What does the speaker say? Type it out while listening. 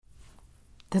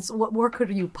That's what more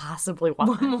could you possibly want?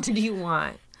 What more do you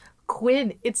want?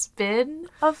 Quinn, it's been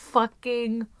a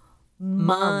fucking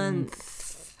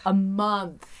month. A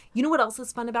month. You know what else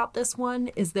is fun about this one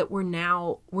is that we're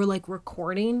like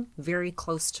recording very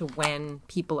close to when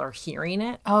people are hearing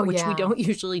it. Oh, which yeah. we don't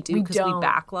usually do because we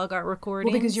backlog our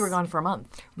recordings. Well, because you were gone for a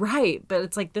month. Right. But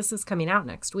it's like this is coming out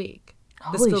next week.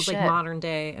 This Holy feels shit. like modern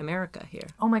day America here.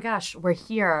 Oh my gosh, we're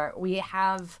here. We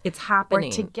have... It's happening.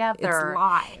 We're together. It's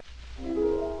live.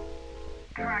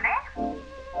 Truly?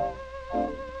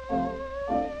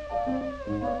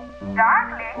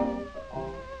 Darkly?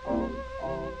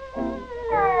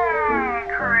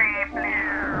 Creepy.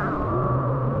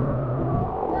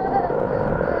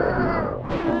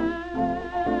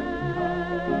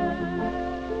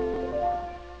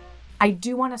 I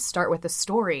do want to start with a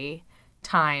story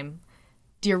time.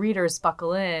 Dear readers,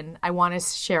 buckle in. I want to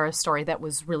share a story that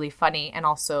was really funny and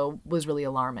also was really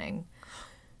alarming.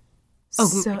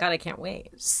 Oh, my God, I can't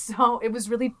wait. So it was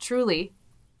really, truly...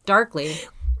 Darkly.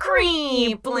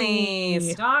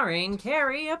 Creeply. Starring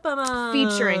Carrie Uppama.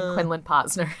 featuring Quinlan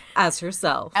Posner As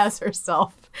herself. as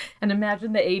herself. And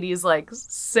imagine the 80s, like,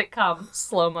 sitcom,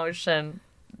 slow motion,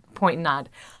 point and nod.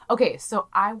 Okay, so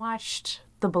I watched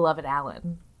The Beloved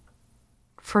Alan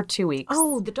for 2 weeks.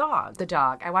 Oh, the dog. The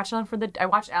dog. I watched Alan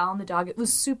the dog. It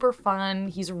was super fun.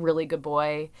 He's a really good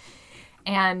boy.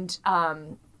 And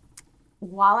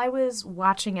while I was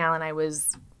watching Alan, I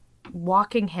was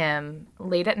walking him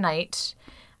late at night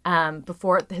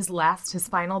before his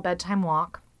final bedtime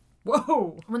walk.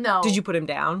 Whoa. Well, no. Did you put him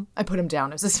down? I put him down.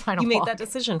 It was his final You made walk. that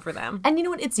decision for them. And you know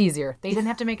what? It's easier. They didn't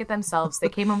have to make it themselves. They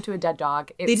came home to a dead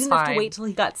dog. It's They didn't have to fine. wait till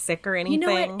he got sick or anything. You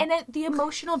know what? And the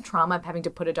emotional trauma of having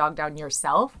to put a dog down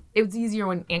yourself, it was easier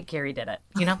when Aunt Carrie did it,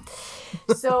 you know?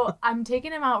 So I'm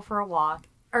taking him out for a walk.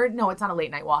 Or no, it's not a late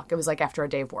night walk. It was like after a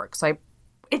day of work. So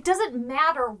it doesn't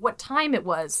matter what time it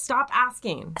was. Stop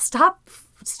asking. Stop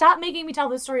making me tell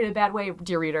this story in a bad way,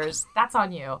 dear readers. That's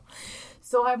on you.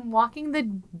 So I'm walking the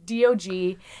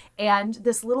DOG, and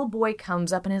this little boy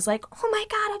comes up and is like, oh my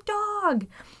God, a dog.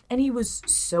 And he was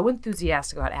so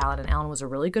enthusiastic about Alan, and Alan was a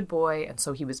really good boy. And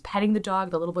so he was petting the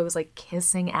dog. The little boy was like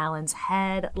kissing Alan's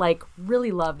head, like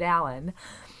really loved Alan.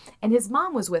 And his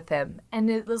mom was with him. And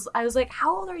I was like,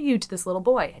 how old are you to this little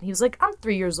boy? And he was like, I'm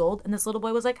 3 years old. And this little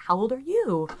boy was like, how old are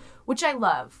you? Which I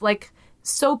love. Like,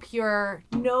 so pure.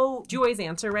 No. Do you always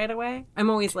answer right away?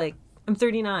 I'm always like, I'm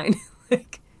 39.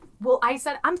 Well, I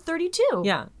said, I'm 32.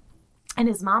 Yeah. And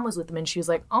his mom was with him, and she was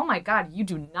like, oh my God, you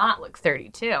do not look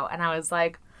 32. And I was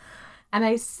like, and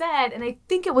I said, and I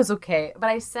think it was okay,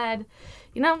 but I said,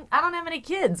 you know, I don't have any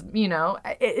kids, you know.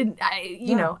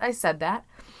 I said that.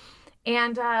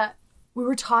 And we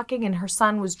were talking, and her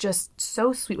son was just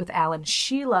so sweet with Alan.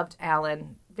 She loved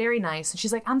Alan. Very nice. And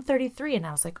she's like, I'm 33. And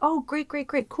I was like, oh, great,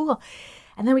 cool.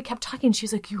 And then we kept talking. And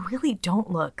she's like, you really don't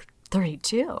look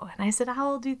 32. And I said,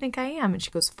 how old do you think I am? And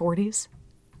she goes, 40s.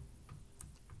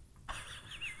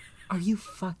 Are you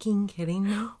fucking kidding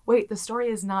me? Wait, the story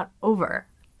is not over.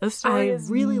 The story I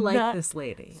is really not like this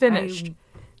lady. finished.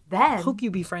 I hope you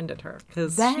befriended her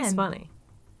because she's funny.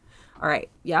 All right.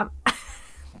 Yep.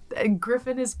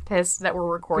 Griffin is pissed that we're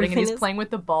recording and he's playing with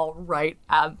the ball right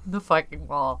at the fucking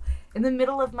wall in the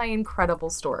middle of my incredible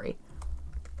story.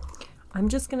 I'm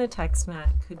just going to text Matt.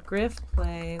 Could Griff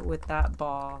play with that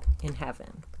ball in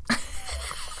heaven?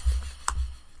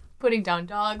 Putting down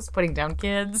dogs, putting down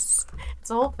kids. It's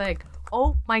a whole thing.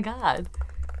 Oh my God.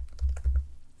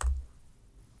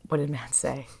 What did Matt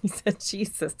say? He said,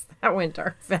 Jesus, that went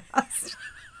dark fast.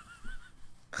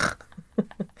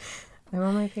 I'm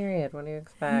on my period. What do you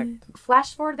expect?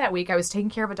 Flash forward that week, I was taking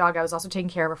care of a dog. I was also taking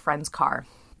care of a friend's car.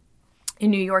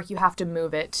 In New York, you have to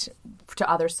move it to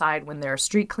other side when they're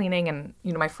street cleaning, and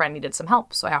you know my friend needed some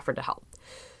help, so I offered to help.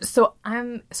 So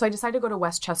I decided to go to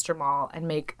Westchester Mall and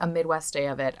make a Midwest day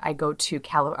of it. I go to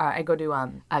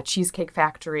a Cheesecake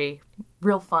Factory,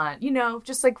 real fun, you know,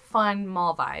 just like fun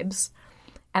mall vibes.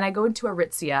 And I go into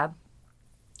Aritzia.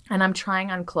 And I'm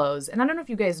trying on clothes. And I don't know if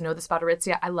you guys know this about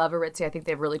Aritzia. I love Aritzia. I think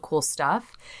they have really cool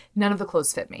stuff. None of the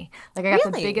clothes fit me. Like, I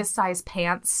got the biggest size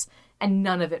pants, and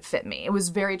none of it fit me. It was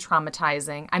very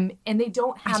traumatizing. And they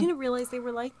don't have... I didn't realize they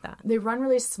were like that. They run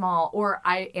really small, or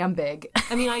I am big.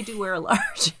 I mean, I do wear a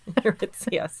large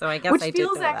Aritzia, so I guess I did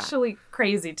know that. Which feels actually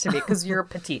crazy to me, because you're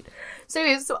petite. So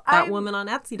anyways, that woman on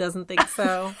Etsy doesn't think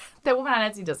so. That woman on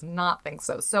Etsy does not think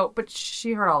so. But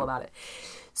she heard all about it.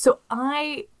 So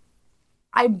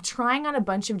I'm trying on a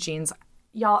bunch of jeans.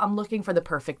 Y'all, I'm looking for the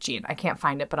perfect jean. I can't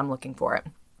find it, but I'm looking for it.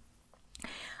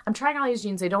 I'm trying all these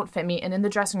jeans. They don't fit me. And in the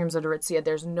dressing rooms at Aritzia,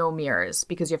 there's no mirrors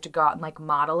because you have to go out and like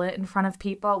model it in front of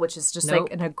people, which is just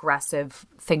like an aggressive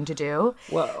thing to do.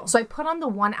 Whoa. So I put on the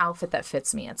one outfit that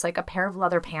fits me. It's like a pair of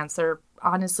leather pants. They're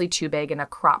honestly too big, and a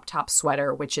crop top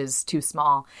sweater, which is too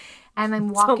small. And I'm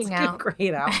walking Sounds like out. a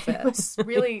great outfit. It was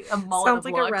really a mullet Sounds of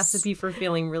like looks. a recipe for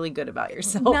feeling really good about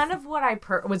yourself. None of what I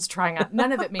was trying out,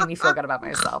 none of it made me feel good about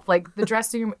myself. Like the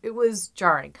dressing room, it was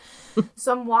jarring.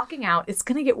 So I'm walking out. It's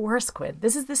going to get worse, Quinn.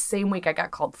 This is the same week I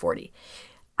got called 40.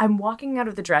 I'm walking out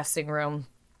of the dressing room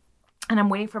and I'm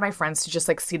waiting for my friends to just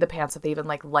like see the pants if they even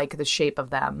like the shape of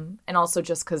them. And also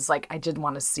just because like I didn't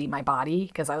want to see my body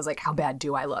because I was like, how bad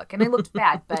do I look? And I looked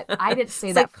bad, but I didn't say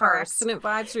It's that like car first. accident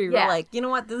vibes where you're Yeah. like, you know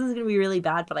what, this is going to be really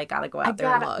bad, but I got to go out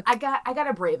there and look. I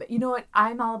gotta brave it. You know what?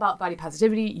 I'm all about body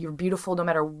positivity. You're beautiful no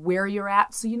matter where you're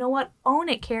at. So you know what? Own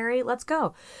it, Carrie. Let's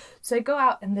go. So I go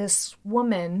out and this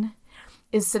woman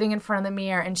is sitting in front of the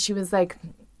mirror and she was like,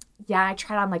 yeah, I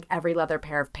tried on like every leather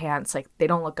pair of pants. Like they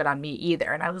don't look good on me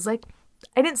either. And I was like,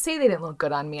 I didn't say they didn't look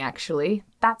good on me, actually.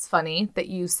 That's funny that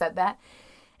you said that.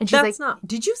 And she's That's like, not.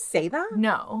 Did you say that?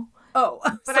 no. Oh,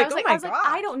 But I was oh like, my I was like, God.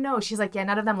 I don't know. She's like, yeah,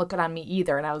 none of them look good on me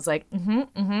either. And I was like, Fun.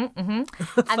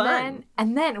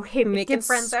 and then wait, Making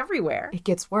friends everywhere. it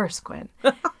gets worse, Quinn.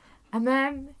 And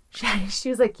then she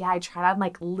was like, yeah, I tried on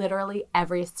like literally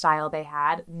every style they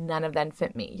had. None of them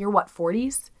fit me. You're what,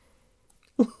 40s?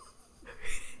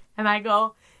 And I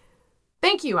go,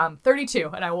 thank you, I'm 32.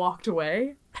 And I walked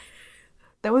away.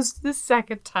 That was the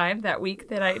second time that week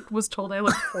that I was told I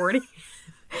looked 40.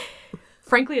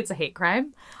 Frankly, it's a hate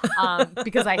crime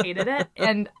because I hated it.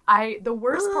 And the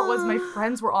worst part was my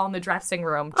friends were all in the dressing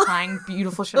room trying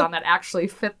beautiful shit on that actually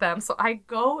fit them. So I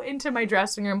go into my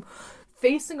dressing room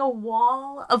facing a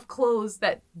wall of clothes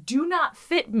that do not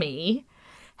fit me,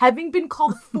 having been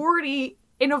called 40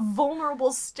 in a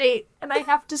vulnerable state. And I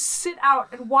have to sit out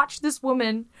and watch this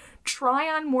woman try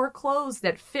on more clothes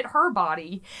that fit her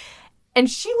body. And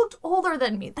she looked older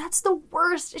than me. That's the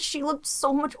worst. She looked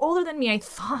so much older than me, I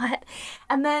thought.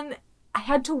 And then I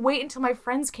had to wait until my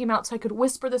friends came out so I could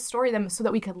whisper the story to them so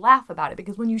that we could laugh about it.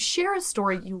 Because when you share a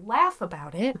story, you laugh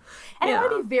about it. And I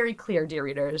want to be very clear, dear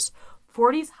readers.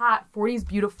 40's hot. 40's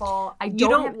beautiful. I You don't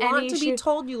don't have want any to issue. be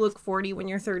told you look 40 when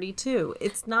you're 32.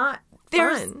 It's not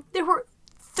fun. There were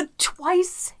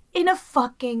twice in a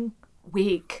fucking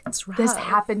week. That's rough. This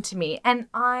happened to me. And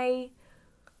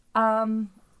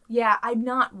yeah, I'm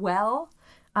not well.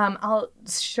 I'll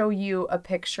show you a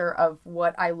picture of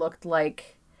what I looked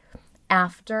like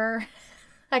after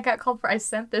I got called for. I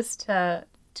sent this to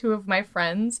two of my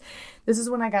friends. This is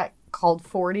when I got called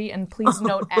 40, and please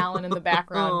note Alan in the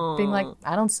background being like,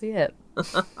 I don't see it.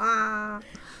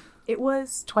 It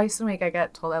was twice a week I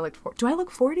got told I looked 40. Do I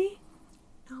look 40?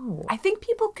 No. I think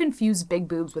people confuse big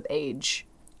boobs with age.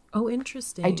 Oh,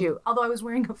 interesting. I do. Although I was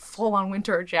wearing a full-on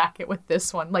winter jacket with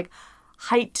this one. Like,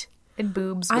 height and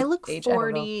boobs with I look age, I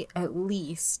don't know. 40 at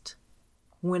least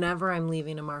whenever I'm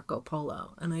leaving a Marco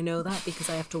Polo. And I know that because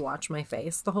I have to watch my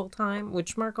face the whole time,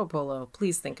 which Marco Polo,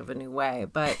 please think of a new way.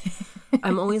 But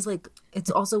I'm always like, it's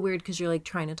also weird because you're like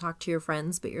trying to talk to your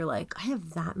friends, but you're like, I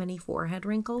have that many forehead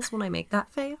wrinkles when I make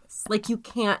that face. Like you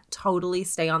can't totally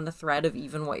stay on the thread of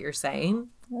even what you're saying.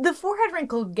 The forehead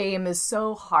wrinkle game is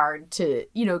so hard to,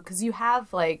 because you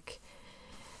have like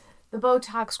the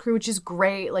Botox crew, which is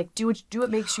great. Like, do what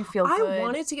makes you feel good. I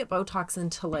wanted to get Botox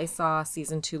until I saw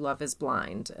season 2 Love is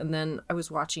Blind. And then I was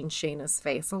watching Shayna's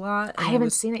face a lot. And I haven't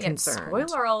was seen it concerned. yet.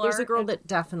 Spoiler alert. There's a girl that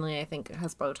definitely, I think,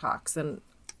 has Botox. And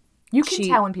You can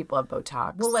tell when people have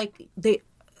Botox. well, like,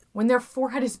 when their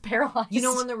forehead is paralyzed.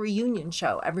 on the reunion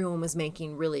show, everyone was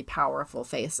making really powerful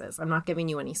faces. I'm not giving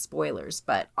you any spoilers,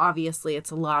 but obviously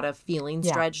it's a lot of feelings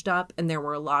dredged up. And there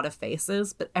were a lot of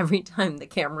faces. But every time the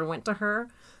camera went to her,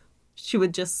 she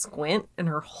would just squint and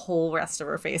her whole rest of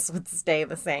her face would stay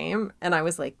the same. And I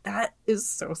was like, that is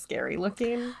so scary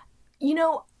looking.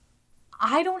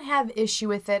 I don't have issue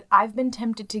with it. I've been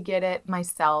tempted to get it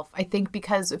myself. I think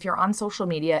because if you're on social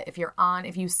media, if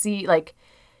you see like,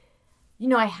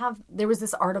 there was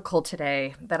this article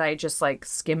today that I just like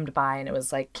skimmed by and it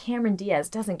was like Cameron Diaz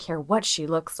doesn't care what she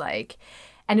looks like.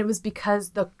 And it was because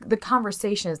the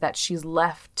conversation is that she's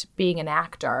left being an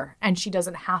actor and she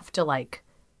doesn't have to like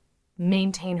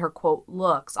maintain her quote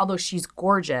looks, although she's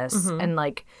gorgeous and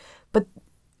like, but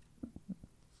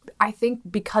I think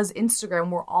because Instagram,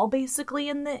 we're all basically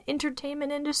in the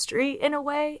entertainment industry in a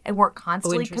way, and we're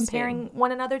constantly comparing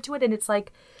one another to it. And it's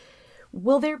like,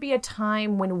 will there be a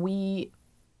time when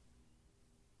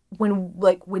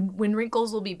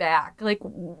wrinkles will be back? Like,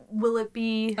 will it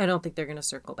be? I don't think they're going to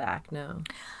circle back, no.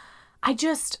 I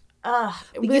just,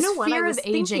 you this know what? I fear was of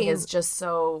aging thinking- is just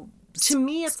so To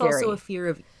me, it's scary. also a fear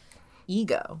of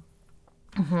ego.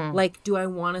 Like, do I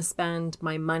want to spend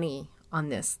my money on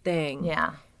this thing?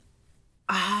 Yeah.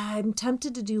 I'm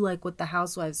tempted to do like what the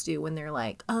housewives do when they're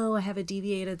like, oh, I have a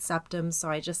deviated septum. So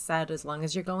I just said, as long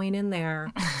as you're going in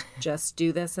there, just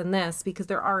do this and this, because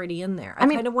they're already in there. I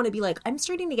kind of want to be like, I'm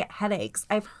starting to get headaches.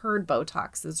 I've heard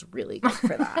Botox is really good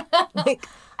for that. Like,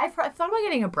 I've thought about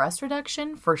getting a breast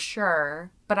reduction for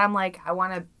sure, but I'm like, I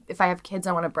want to, if I have kids,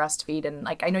 I want to breastfeed, and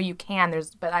like, I know you can,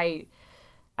 but I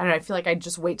don't know, I feel like I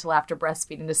just wait till after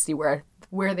breastfeeding to see where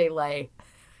they lay.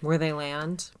 where they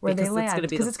land. Where they land. It's going to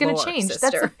be because it's going to change.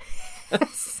 Sister.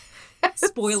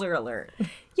 Spoiler alert.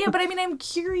 Yeah, but I mean, I'm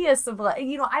curious of like,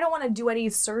 I don't want to do any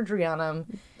surgery on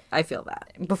them I feel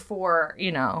that. before,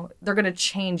 they're going to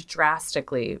change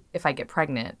drastically if I get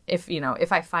pregnant.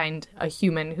 If I find a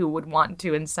human who would want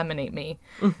to inseminate me,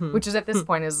 which is at this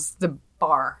point is the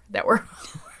bar that we're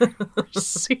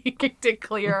seeking to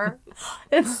clear.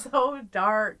 It's so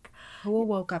dark. Hoa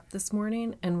woke up this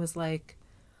morning and was like,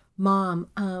 Mom,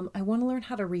 I want to learn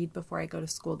how to read before I go to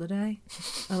school today.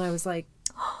 And I was like,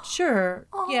 sure.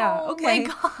 Yeah. Okay. My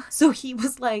God. So he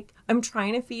was like, I'm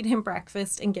trying to feed him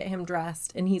breakfast and get him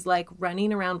dressed. And he's like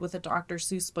running around with a Dr.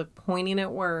 Seuss book, pointing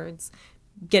at words,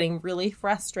 getting really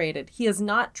frustrated. He has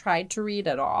not tried to read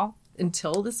at all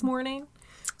until this morning.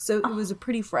 So it was a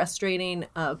pretty frustrating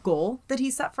goal that he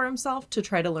set for himself to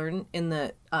try to learn in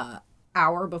the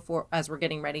hour before, as we're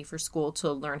getting ready for school,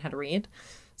 to learn how to read.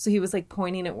 So he was like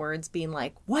pointing at words, being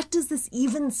like, what does this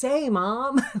even say,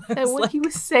 Mom? And what he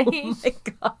was saying. Oh my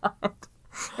God.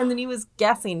 And then he was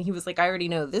guessing. He was like, I already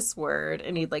know this word.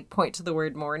 And he'd like point to the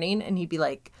word morning and he'd be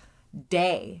like,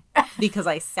 day, because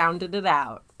I sounded it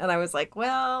out. And I was like,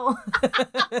 well,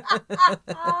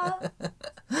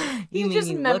 you mean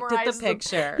you looked at the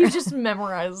picture. You just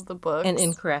memorized the book. And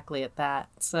incorrectly at that.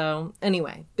 So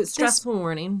anyway, but stressful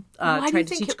morning. Tried to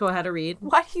teach Ko how to read.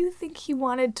 Why do you think he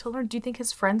wanted to learn? Do you think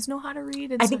his friends know how to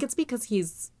read? I think it's because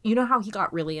you know how he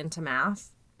got really into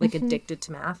math, like addicted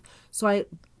to math. So I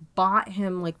bought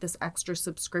him like this extra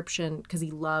subscription because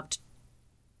he loved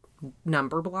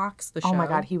Number Blocks, the show. Oh my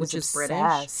God, he was which is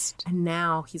obsessed. British. And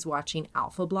now he's watching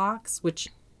Alpha Blocks, which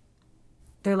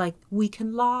they're like, we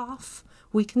can laugh,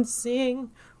 we can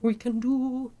sing, we can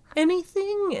do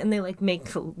anything. And they like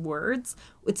make words.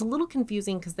 It's a little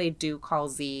confusing because they do call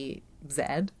Z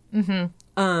Zed. UK.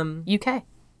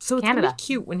 So it's Canada. really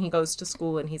cute when he goes to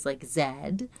school and he's like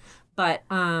Zed. But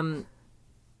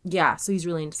yeah, so he's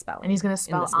really into spelling. And he's going to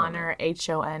spell honor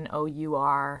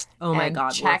Honour. Oh my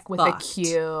God, check we're with fucked. a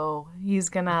Q. He's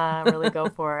going to really go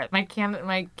for it. My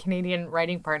Canadian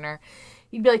writing partner,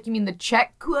 he'd be like, you mean the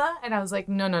check? And I was like,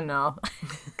 no.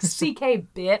 CK,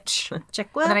 bitch. Check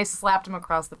And what? then I slapped him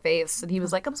across the face. And he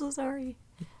was like, I'm so sorry.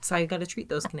 So you got to treat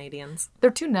those Canadians.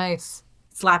 They're too nice.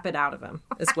 Slap it out of him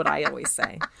is what I always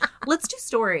say. Let's do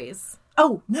stories.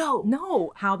 Oh,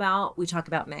 no. How about we talk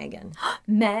about Megan?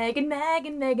 Megan,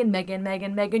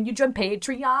 you joined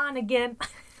Patreon again.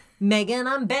 Megan,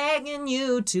 I'm begging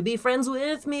you to be friends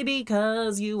with me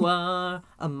because you are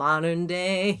a modern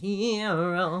day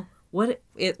hero.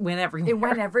 It went everywhere. It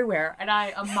went everywhere. And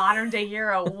a modern day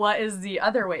hero. What is the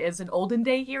other way? Is an olden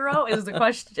day hero? Is the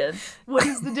question. What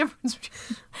is the difference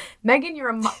between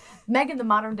Megan? Megan, the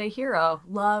modern day hero.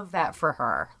 Love that for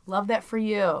her. Love that for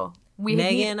you.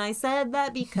 Megan, I said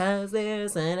that because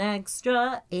there's an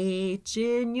extra H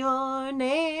in your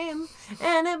name,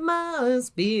 and it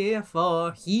must be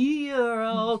for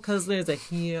hero, because there's a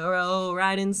hero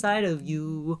right inside of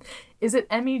you. Is it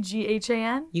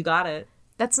Meghan? You got it.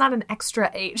 That's not an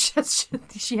extra H.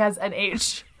 She has an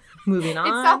H. Moving on.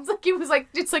 It sounds like it was like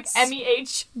it's like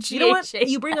MEHGHA. You know what?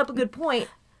 You bring up a good point,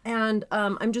 and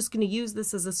I'm just going to use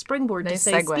this as a springboard to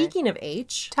say, segue. Speaking of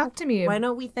H, Talk to me. why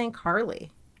don't we thank Harley?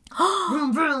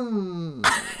 Vroom, vroom.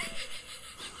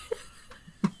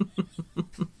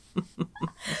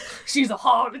 She's a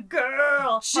Harley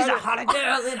girl. She's a Harley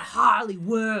girl in a Harley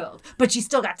world, but she's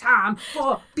still got time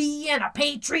for being a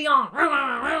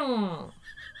Patreon.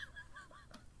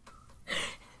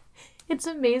 It's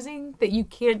amazing that you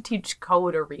can't teach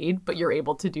Ko to read, but you're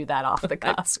able to do that off the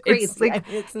cuff. It's crazy.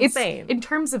 It's insane. In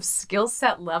terms of skill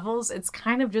set levels, it's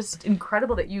kind of just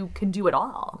incredible that you can do it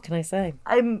all. What can I say?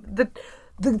 I'm the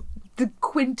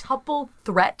quintuple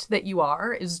threat that you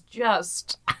are is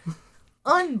just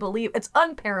unbelievable. It's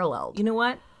unparalleled. You know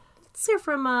what? Let's hear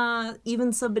from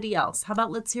even somebody else. How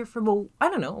about let's hear from a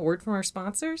word from our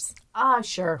sponsors?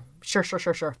 Sure.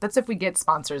 That's if we get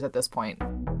sponsors at this point.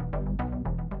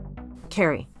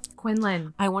 Carrie.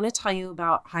 Quinlan. I want to tell you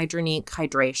about Hydronique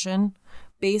Hydration.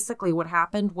 Basically, what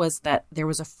happened was that there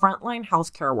was a frontline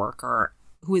healthcare worker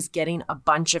who was getting a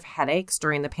bunch of headaches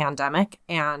during the pandemic.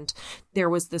 And there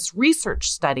was this research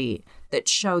study that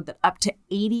showed that up to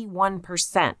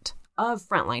 81% of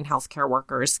frontline healthcare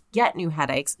workers get new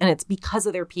headaches, and it's because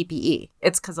of their PPE.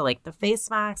 It's because of like the face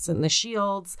masks and the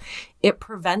shields. It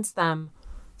prevents them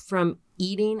from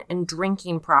eating and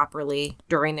drinking properly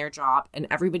during their job, and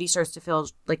everybody starts to feel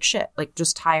like shit, like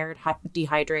just tired,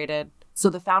 dehydrated. So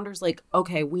the founder's like,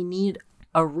 okay, we need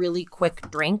a really quick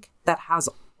drink that has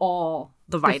all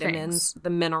the vitamins, the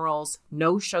minerals,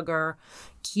 no sugar,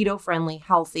 keto-friendly,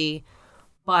 healthy,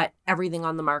 but everything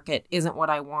on the market isn't what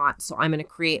I want, so I'm going to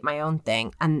create my own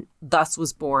thing. And thus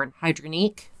was born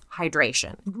Hydronique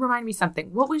Hydration. Remind me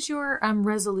something. What was your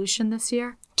resolution this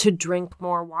year? To drink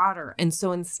more water. And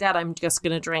so instead, I'm just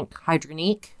going to drink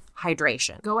Hydronique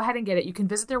Hydration. Go ahead and get it. You can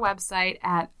visit their website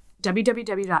at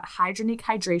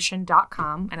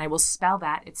www.hydroniquehydration.com, and I will spell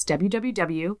that. It's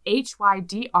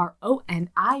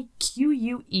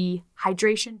www.hydronique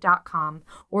hydration.com,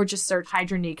 or just search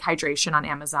Hydronique Hydration on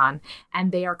Amazon.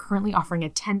 And they are currently offering a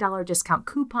 $10 discount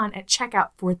coupon at checkout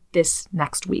for this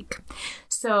next week.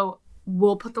 So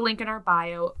we'll put the link in our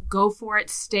bio. Go for it.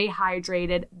 Stay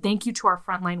hydrated. Thank you to our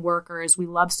frontline workers. We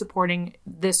love supporting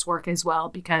this work as well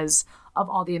because of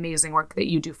all the amazing work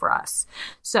that you do for us.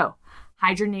 So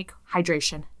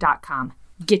hydroniquehydration.com.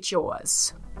 Get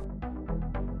yours.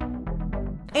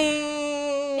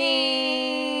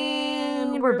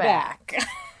 And we're back.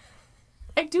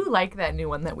 I do like that new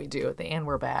one that we do at the And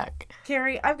We're Back.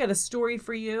 Carrie, I've got a story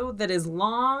for you that is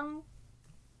long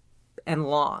and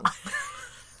long.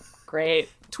 Great.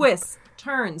 Twists,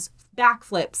 turns,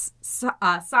 backflips,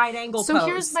 side angle pose. So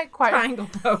here's my question. Triangle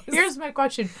pose. Here's my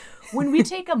question. When we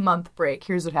take a month break,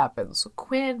 here's what happens.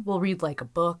 Quinn will read like a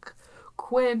book.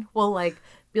 Quinn will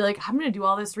be like, I'm going to do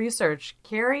all this research.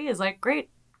 Carrie is like, great,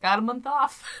 got a month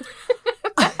off.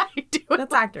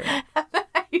 That's accurate.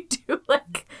 I do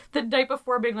the night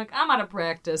before being like, I'm out of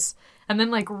practice. And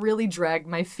then really drag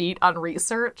my feet on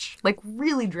research.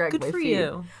 Really drag Good my for feet.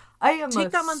 you. I am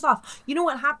Take that month off. You know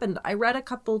what happened? I read a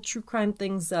couple true crime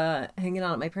things hanging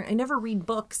out at my parents. I never read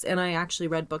books, and I actually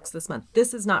read books this month.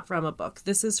 This is not from a book.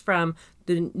 This is from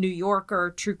the New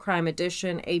Yorker, True Crime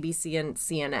Edition, ABC, and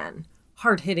CNN.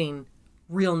 Hard-hitting,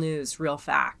 real news, real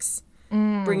facts.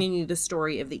 Bringing you the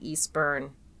story of the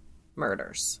Eastburn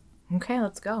murders. Okay,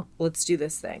 let's go. Let's do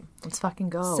this thing. Let's fucking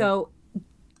go. So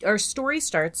our story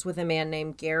starts with a man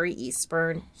named Gary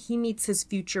Eastburn. He meets his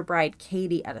future bride,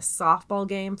 Katie, at a softball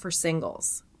game for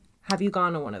singles. Have you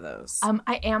gone to one of those?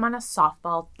 I am on a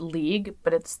softball league,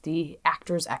 but it's the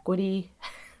Actors Equity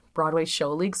Broadway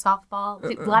Show League softball.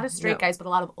 A lot of straight guys, but a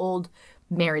lot of old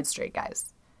married straight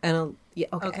guys. And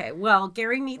okay. Well,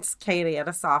 Gary meets Katie at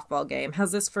a softball game.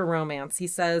 How's this for romance? He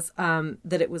says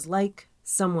that it was like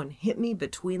someone hit me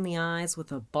between the eyes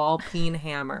with a ball-peen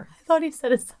hammer. I thought he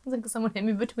said it sounds like someone hit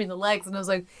me between the legs, and I was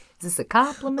like, is this a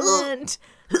compliment?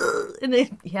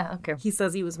 And yeah, okay. He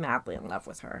says he was madly in love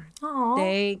with her. Aww.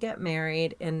 They get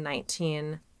married in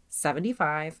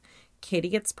 1975. Katie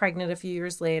gets pregnant a few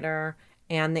years later,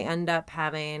 and they end up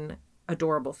having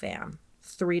adorable fam.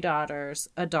 3 daughters,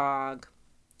 a dog.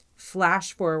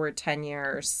 Flash forward 10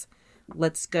 years.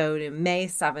 Let's go to May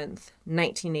 7th,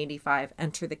 1985.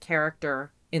 Enter the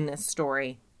character in this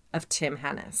story of Tim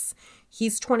Hennis.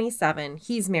 He's 27.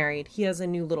 He's married. He has a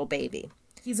new little baby.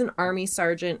 He's an Army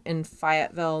sergeant in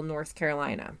Fayetteville, North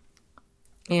Carolina.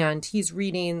 And he's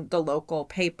reading the local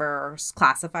paper's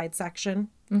classified section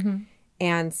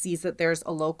and sees that there's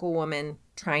a local woman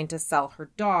trying to sell her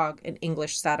dog, an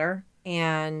English setter.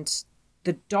 And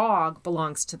the dog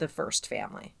belongs to the first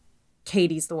family.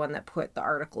 Katie's the one that put the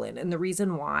article in. And the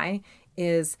reason why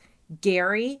is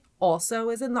Gary also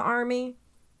is in the Army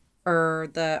or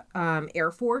the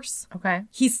Air Force. Okay.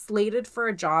 He's slated for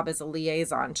a job as a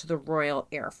liaison to the Royal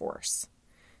Air Force.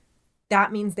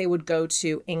 That means they would go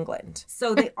to England.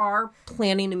 So they are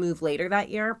planning to move later that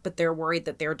year, but they're worried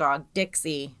that their dog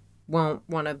Dixie won't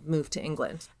want to move to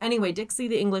England. Anyway, Dixie,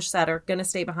 the English setter, going to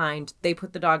stay behind. They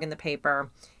put the dog in the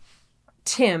paper.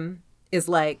 Tim is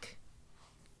like,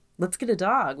 let's get a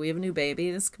dog. We have a new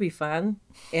baby. This could be fun.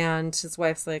 And his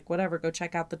wife's like, whatever, go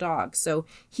check out the dog. So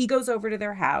he goes over to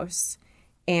their house,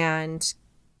 and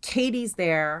Katie's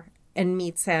there and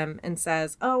meets him and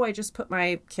says, oh, I just put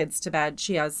my kids to bed.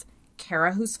 She has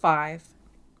Kara, who's 5,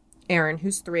 Aaron,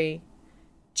 who's 3,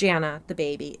 Jana, the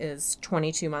baby, is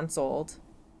 22 months old.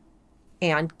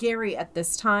 And Gary at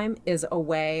this time is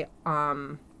away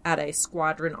at a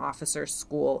squadron officer's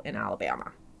school in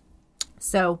Alabama.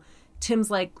 So Tim's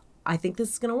like, I think this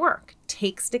is going to work.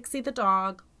 Takes Dixie the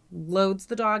dog, loads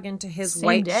the dog into his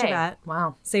white Chevette.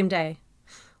 Wow. Same day.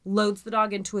 Loads the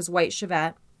dog into his white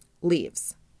Chevette,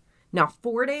 leaves. Now,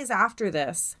 4 days after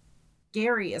this,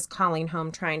 Gary is calling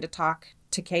home trying to talk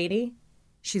to Katie.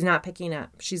 She's not picking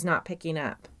up. She's not picking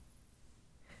up.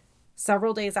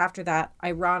 Several days after that,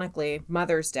 ironically,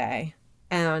 Mother's Day,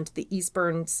 and the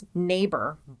Eastburns'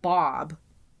 neighbor, Bob,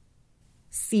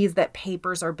 sees that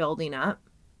papers are building up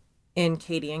in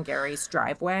Katie and Gary's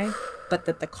driveway, but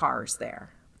that the car's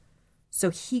there. So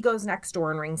he goes next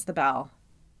door and rings the bell.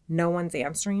 No one's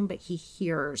answering, but he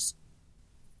hears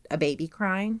a baby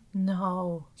crying.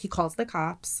 No. He calls the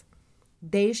cops.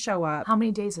 They show up. How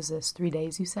many days is this? 3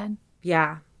 days, you said?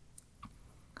 Yeah.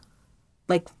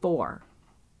 Like 4.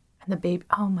 And the baby,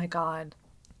 oh my God.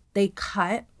 They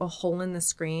cut a hole in the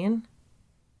screen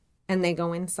and they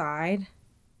go inside,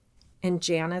 and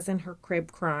Jana's in her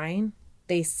crib crying.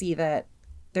 They see that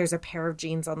there's a pair of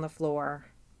jeans on the floor.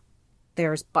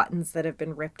 There's buttons that have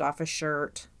been ripped off a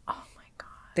shirt. Oh my God.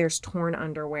 There's torn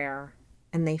underwear.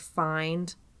 And they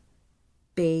find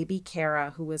baby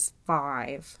Kara, who was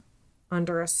 5,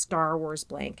 under a Star Wars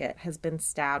blanket, has been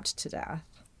stabbed to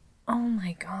death. Oh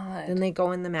my God. Then they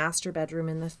go in the master bedroom,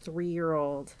 and the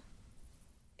 3-year-old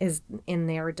is in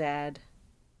there dead,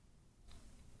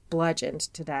 bludgeoned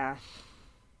to death.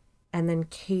 And then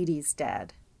Katie's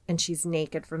dead, and she's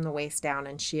naked from the waist down,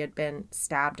 and she had been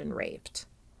stabbed and raped.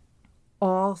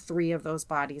 All 3 of those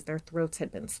bodies, their throats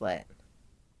had been slit.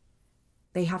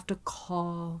 They have to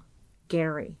call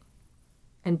Gary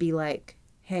and be like,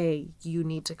 hey, you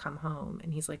need to come home.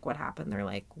 And he's like, what happened? They're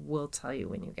like, we'll tell you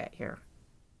when you get here.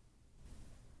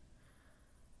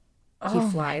 He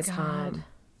flies home,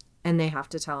 and they have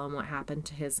to tell him what happened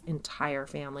to his entire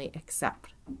family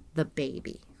except the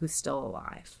baby, who's still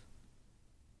alive.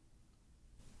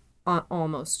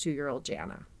 Almost 2-year-old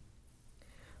Jana.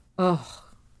 Oh.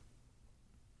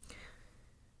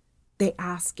 They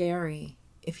ask Gary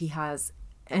if he has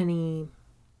any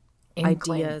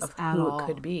Inkling ideas of at who all. it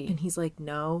could be. And he's like,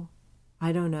 no,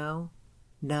 I don't know.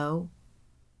 No.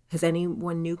 Has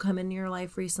anyone new come into your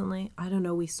life recently? I don't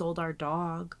know. We sold our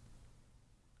dog.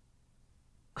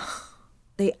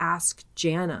 They ask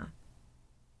Jana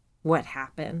what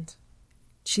happened.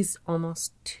 She's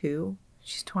almost 2.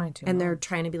 She's 22. And they're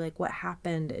trying to be like, what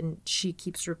happened? And she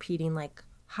keeps repeating, like,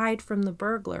 hide from the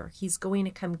burglar. He's going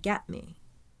to come get me.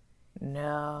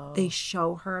 No. They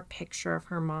show her a picture of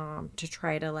her mom to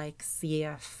try to, like, see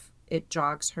if it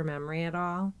jogs her memory at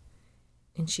all.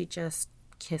 And she just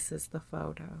kisses the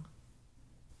photo.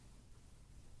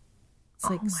 It's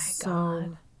like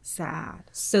so sad.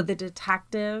 So the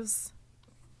detectives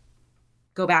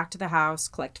go back to the house,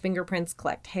 collect fingerprints,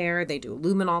 collect hair. They do a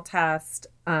luminol test.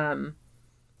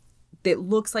 It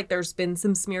looks like there's been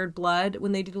some smeared blood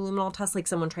when they did a luminol test, like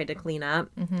someone tried to clean up.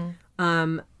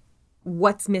 Mm-hmm.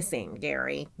 What's missing,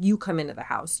 Gary? You come into the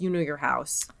house. You know your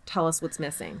house. Tell us what's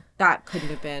missing. That couldn't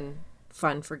have been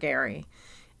fun for Gary.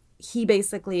 He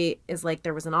basically is like,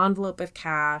 there was an envelope of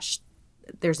cash.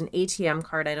 There's an ATM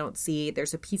card I don't see.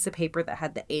 There's a piece of paper that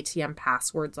had the ATM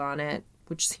passwords on it,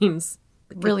 which seems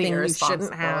like really a thing you irresponsible.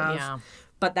 shouldn't have. Yeah.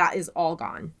 But that is all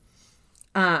gone.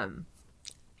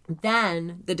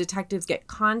 Then the detectives get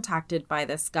contacted by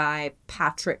this guy,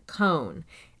 Patrick Cohn,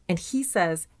 and he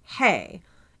says, hey,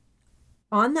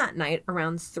 on that night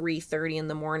around 3:30 in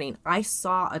the morning, I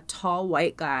saw a tall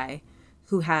white guy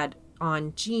who had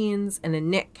on jeans and a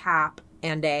knit cap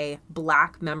and a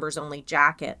black members-only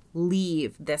jacket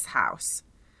leave this house.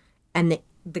 And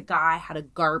the guy had a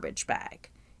garbage bag.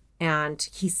 And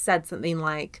he said something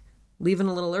like, leaving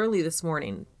a little early this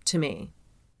morning to me.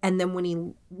 And then when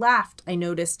he left, I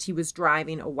noticed he was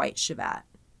driving a white Chevette.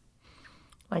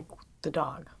 Like the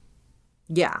dog.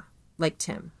 Yeah, like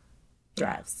Tim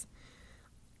drives.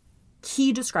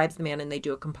 He describes the man and they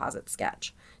do a composite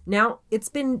sketch. Now, it's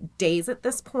been days at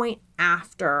this point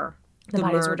after the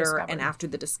murder and after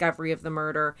the discovery of the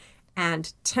murder.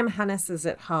 And Tim Hennis is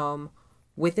at home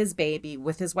with his baby,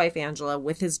 with his wife Angela,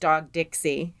 with his dog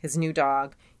Dixie, his new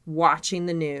dog, watching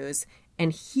the news,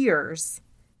 and hears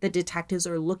the detectives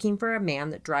are looking for a man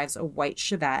that drives a white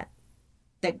Chevette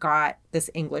that got this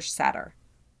English setter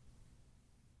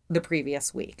the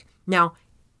previous week. Now,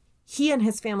 he and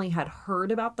his family had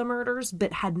heard about the murders,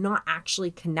 but had not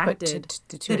actually connected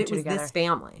that it was this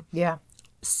family. Yeah.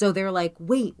 So they're like,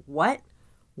 wait, what?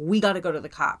 We got to go to the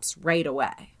cops right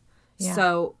away. Yeah.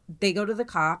 So they go to the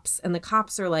cops, and the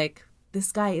cops are like,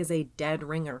 this guy is a dead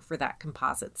ringer for that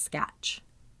composite sketch.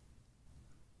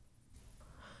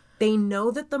 They know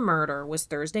that the murder was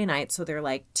Thursday night, so they're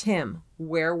like, Tim,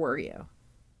 where were you?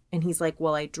 And he's like,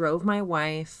 well, I drove my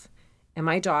wife and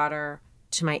my daughter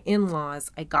to my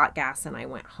in-laws. I got gas and I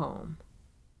went home.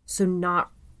 So not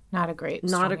a great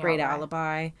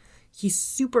alibi. He's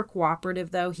super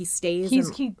cooperative, though. He stays.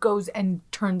 He goes and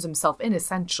turns himself in,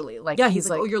 essentially. Like, yeah, he's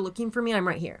like, oh, you're looking for me? I'm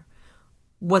right here.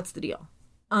 What's the deal?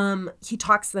 He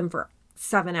talks to them for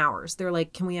 7 hours. They're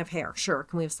like, can we have hair? Sure.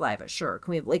 Can we have saliva? Sure.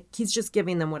 Can we have, like, he's just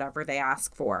giving them whatever they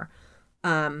ask for.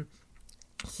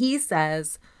 He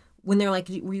says, when they're like,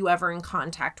 were you ever in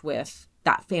contact with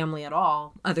that family at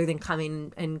all, other than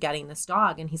coming and getting this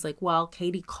dog? And he's like, well,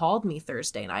 Katie called me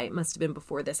Thursday night. It must have been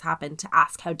before this happened, to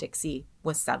ask how Dixie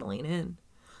was settling in.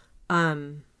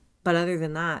 But other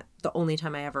than that, the only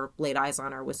time I ever laid eyes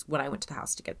on her was when I went to the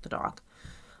house to get the dog.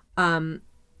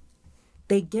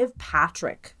 They give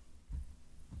Patrick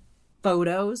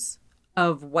photos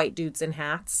of white dudes in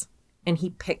hats, and he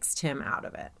picks Tim out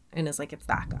of it and is like, it's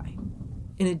that guy,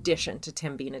 in addition to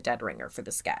Tim being a dead ringer for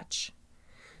the sketch.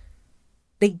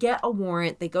 They get a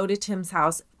warrant. They go to Tim's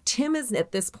house. Tim is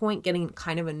at this point getting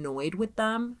kind of annoyed with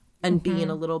them and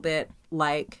being a little bit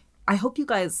like, I hope you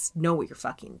guys know what you're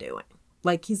fucking doing.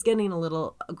 Like, he's getting a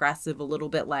little aggressive, a little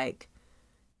bit like,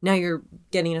 now you're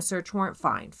getting a search warrant?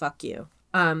 Fine, fuck you.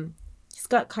 He's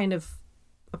got kind of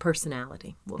a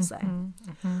personality, we'll say.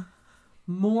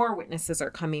 More witnesses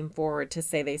are coming forward to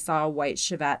say they saw a white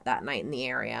Chevette that night in the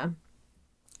area.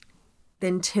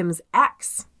 Then Tim's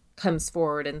ex comes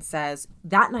forward and says,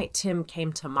 that night Tim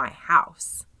came to my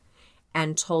house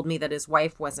and told me that his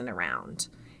wife wasn't around.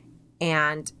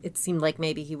 And it seemed like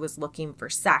maybe he was looking for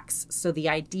sex. So the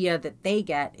idea that they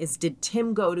get is, did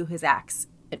Tim go to his ex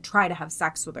and try to have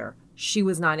sex with her? She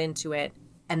was not into it.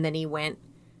 And then he went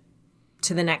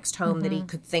to the next home that he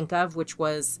could think of, which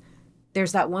was,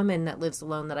 there's that woman that lives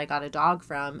alone that I got a dog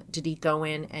from. Did he go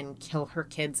in and kill her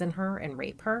kids and her and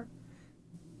rape her?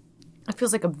 It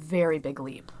feels like a very big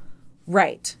leap.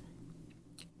 Right.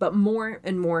 But more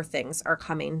and more things are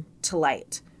coming to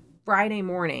light. Friday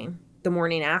morning, the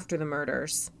morning after the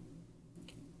murders,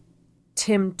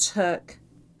 Tim took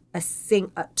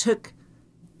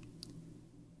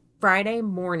Friday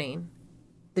morning,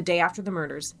 the day after the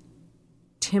murders,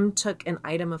 Tim took an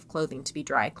item of clothing to be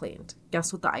dry cleaned.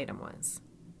 Guess what the item was?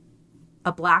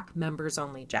 A black members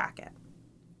only jacket.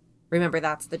 Remember,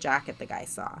 that's the jacket the guy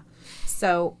saw.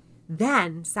 So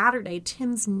then Saturday,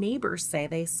 Tim's neighbors say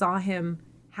they saw him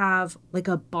have like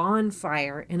a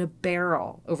bonfire in a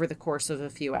barrel over the course of a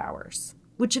few hours.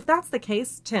 Which, if that's the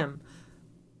case, Tim,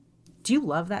 do you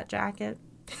love that jacket?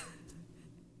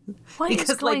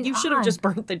 Because like, you should have just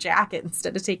burnt the jacket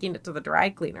instead of taking it to the dry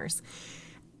cleaners.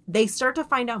 They start to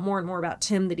find out more and more about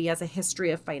Tim, that he has a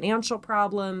history of financial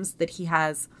problems, that he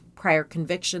has prior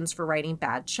convictions for writing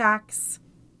bad checks.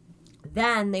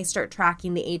 Then they start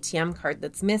tracking the ATM card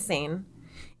that's missing.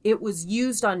 It was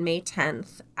used on May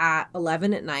 10th at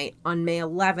 11 at night, on May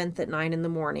 11th at 9 in the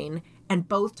morning, and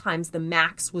both times the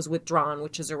max was withdrawn,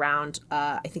 which is around,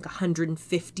 I think,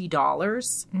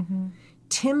 $150.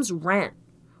 Tim's rent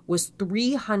was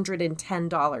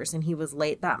 $310, and he was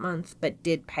late that month, but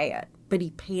did pay it. But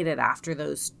he paid it after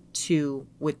those 2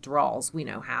 withdrawals we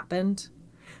know happened.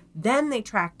 Then they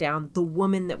track down the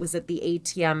woman that was at the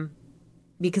ATM,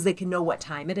 because they can know what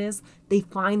time it is. They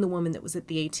find the woman that was at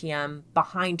the ATM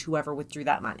behind whoever withdrew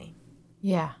that money.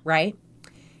 Yeah. Right?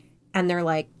 And they're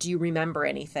like, do you remember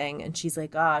anything? And she's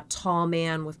like, tall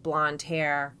man with blonde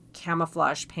hair,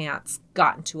 camouflage pants,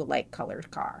 got into a light-colored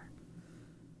car.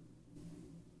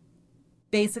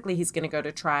 Basically, he's going to go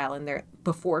to trial, and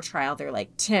before trial, they're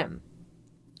like, Tim,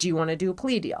 do you want to do a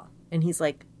plea deal? And he's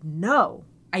like, no,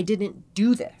 I didn't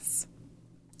do this.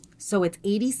 So it's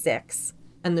 86,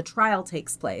 and the trial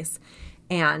takes place,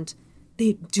 and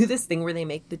they do this thing where they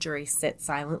make the jury sit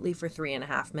silently for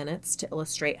 3.5 minutes to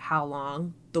illustrate how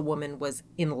long the woman was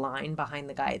in line behind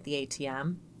the guy at the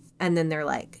ATM. And then they're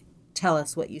like, tell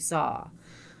us what you saw.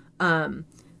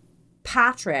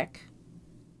 Patrick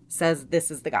says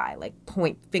this is the guy, like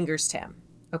fingers to him,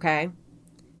 okay?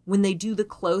 When they do the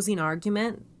closing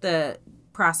argument, the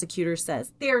prosecutor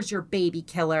says, there's your baby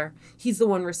killer. He's the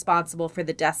one responsible for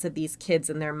the deaths of these kids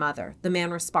and their mother. The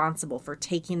man responsible for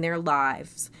taking their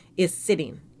lives is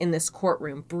sitting in this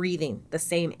courtroom breathing the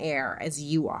same air as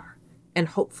you are. And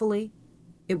hopefully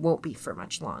it won't be for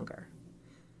much longer.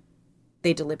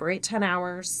 They deliberate 10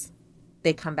 hours.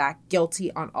 They come back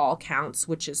guilty on all counts,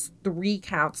 which is 3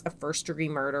 counts of first-degree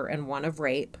murder and 1 of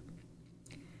rape,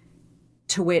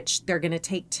 to which they're going to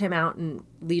take Tim out and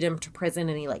lead him to prison,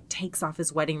 and he, like, takes off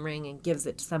his wedding ring and gives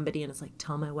it to somebody and is like,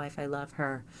 tell my wife I love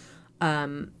her.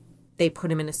 They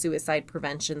put him in a suicide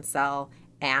prevention cell,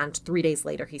 and 3 days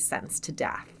later he's sentenced to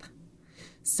death.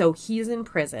 So he's in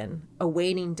prison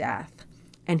awaiting death,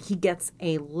 and he gets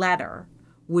a letter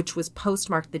which was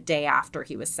postmarked the day after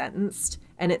he was sentenced,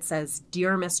 and it says,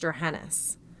 Dear Mr.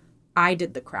 Hennis, I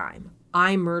did the crime.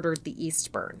 I murdered the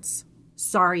Eastburns.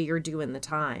 Sorry you're doing the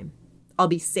time. I'll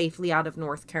be safely out of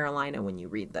North Carolina when you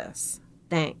read this.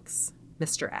 Thanks,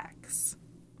 Mr. X.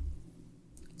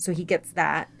 So he gets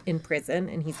that in prison,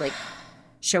 and he's like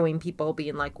showing people,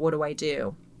 being like, what do I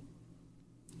do?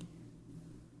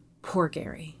 Poor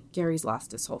Gary. Gary's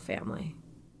lost his whole family.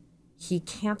 He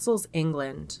cancels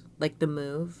England, like the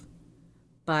move,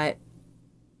 but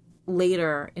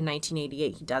later in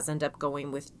 1988, he does end up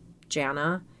going with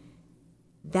Jana.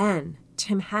 Then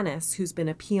Tim Hennis, who's been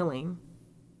appealing,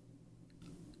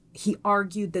 he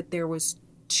argued that there was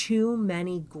too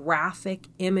many graphic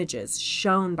images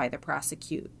shown by the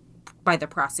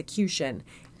prosecution,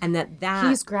 and that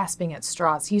he's grasping at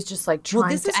straws. He's just like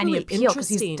trying to any really appeal because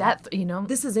he's death, you know.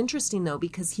 This is interesting though,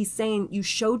 because he's saying you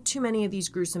showed too many of these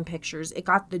gruesome pictures. It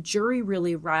got the jury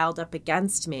really riled up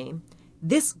against me.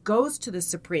 This goes to the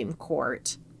Supreme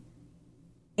Court,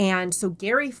 and so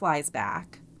Gary flies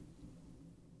back.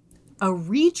 A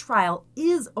retrial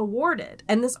is awarded,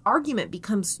 and this argument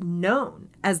becomes known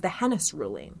as the Hennis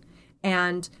ruling.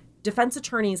 And defense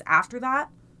attorneys after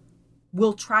that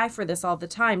will try for this all the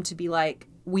time to be like,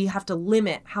 we have to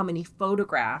limit how many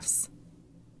photographs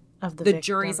of the victim,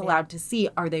 jury's allowed to see.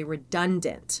 Are they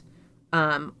redundant?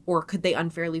 Or could they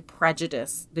unfairly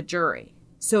prejudice the jury?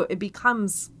 So it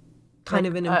becomes kind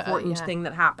of an important thing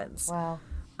that happens. Wow.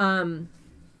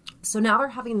 So now they're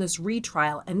having this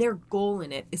retrial, and their goal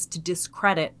in it is to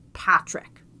discredit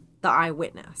Patrick, the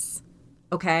eyewitness.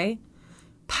 Okay?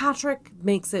 Patrick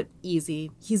makes it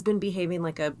easy. He's been behaving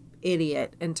like a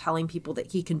idiot and telling people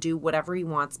that he can do whatever he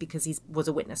wants because he was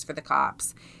a witness for the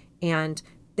cops. And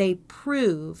they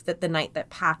prove that the night that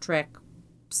Patrick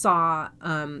saw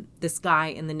this guy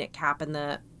in the knit cap and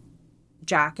the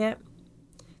jacket,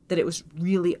 that it was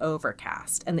really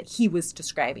overcast and that he was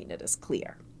describing it as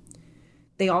clear.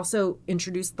 They also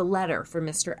introduced the letter from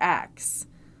Mr. X.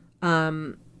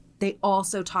 They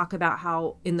also talk about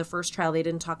how in the first trial, they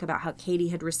didn't talk about how Katie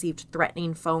had received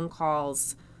threatening phone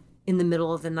calls in the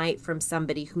middle of the night from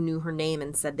somebody who knew her name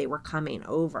and said they were coming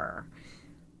over.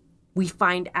 We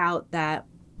find out that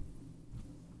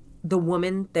the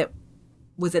woman that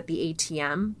was at the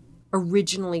ATM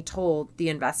originally told the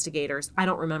investigators, I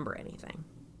don't remember anything.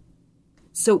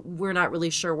 So we're not really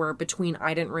sure where between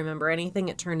I didn't remember anything,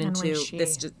 it turned into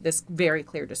this very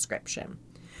clear description.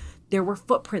 There were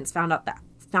footprints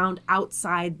found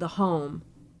outside the home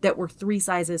that were 3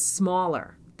 sizes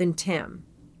smaller than Tim.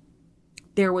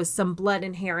 There was some blood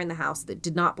and hair in the house that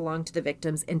did not belong to the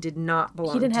victims and did not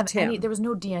belong to Tim. He didn't have any. There was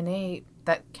no DNA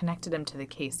that connected him to the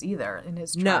case either in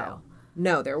his trial.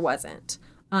 No, there wasn't.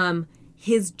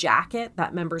 His jacket,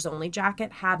 that members only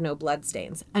jacket, had no blood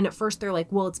stains. And at first they're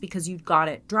like, well, it's because you got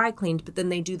it dry cleaned. But then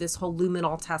they do this whole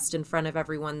luminol test in front of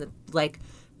everyone that, like,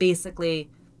 basically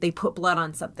they put blood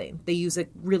on something. They use a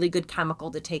really good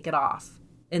chemical to take it off.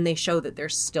 And they show that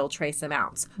there's still trace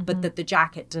amounts, but that the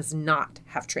jacket does not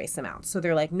have trace amounts. So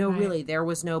they're like, no, really, there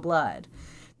was no blood.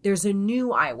 There's a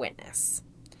new eyewitness,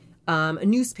 a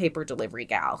newspaper delivery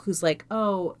gal who's like,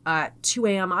 at 2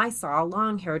 a.m. I saw a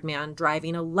long-haired man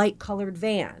driving a light-colored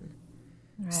van.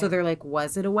 Right. So they're like,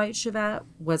 was it a white Chevette?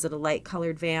 Was it a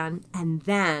light-colored van? And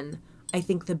then I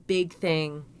think the big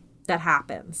thing that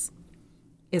happens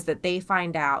is that they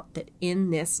find out that in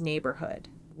this neighborhood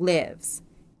lives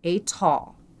a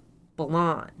tall,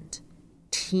 blonde,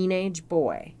 teenage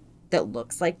boy that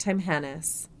looks like Tim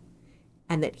Hennis,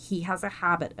 and that he has a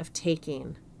habit of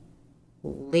taking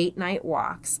late night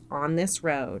walks on this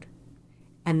road,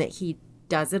 and that he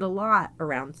does it a lot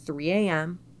around 3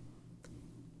 a.m.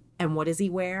 And what does he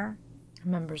wear? A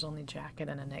members only jacket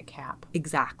and a knit cap.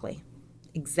 Exactly.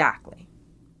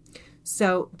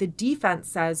 So the defense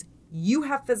says, you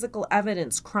have physical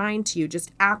evidence crying to you,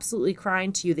 just absolutely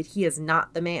crying to you that he is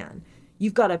not the man.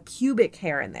 You've got a pubic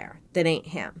hair in there that ain't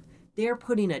him. They're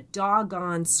putting a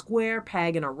doggone square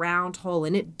peg in a round hole,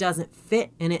 and it doesn't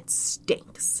fit, and it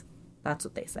stinks. That's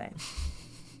what they say.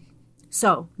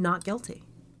 So, not guilty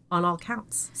on all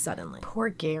counts, suddenly. Poor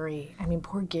Gary. I mean,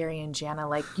 poor Gary and Jana.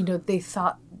 Like, they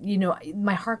thought,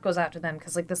 my heart goes out to them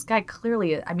because, like, this guy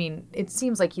clearly, I mean, it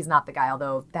seems like he's not the guy,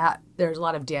 although there's a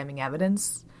lot of damning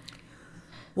evidence.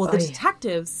 Well, the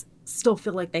detectives still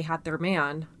feel like they had their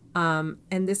man.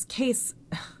 And this case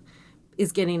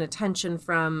is getting attention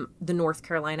from the North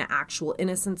Carolina Actual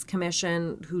Innocence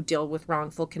Commission, who deal with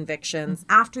wrongful convictions.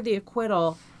 After the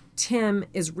acquittal, Tim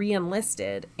is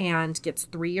re-enlisted and gets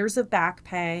 3 years of back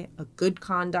pay, a good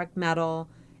conduct medal,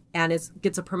 and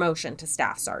gets a promotion to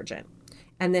staff sergeant.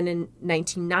 And then in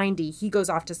 1990, he goes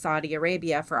off to Saudi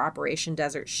Arabia for Operation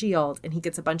Desert Shield, and he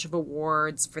gets a bunch of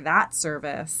awards for that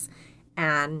service.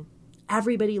 And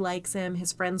Everybody likes him.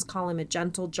 His friends call him a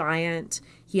gentle giant.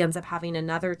 He ends up having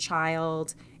another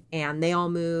child, and they all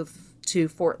move to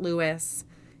Fort Lewis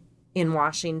in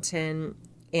Washington,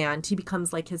 and he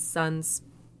becomes like his son's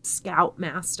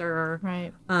scoutmaster.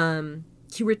 Right.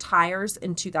 He retires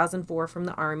in 2004 from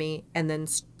the Army and then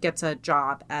gets a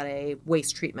job at a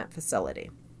waste treatment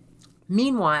facility.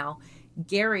 Meanwhile,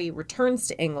 Gary returns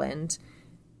to England,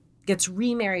 gets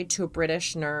remarried to a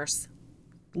British nurse,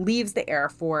 leaves the Air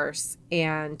Force,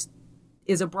 and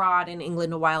is abroad in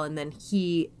England a while, and then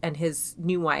he and his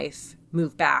new wife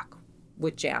move back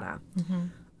with Jana.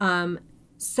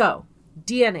 So,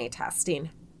 DNA testing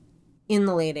in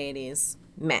the late 80s,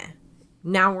 meh.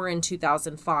 Now we're in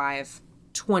 2005,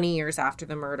 20 years after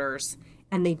the murders,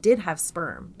 and they did have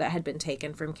sperm that had been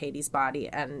taken from Katie's body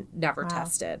and never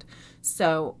tested.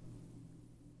 So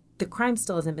the crime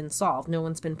still hasn't been solved. No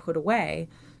one's been put away.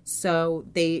 So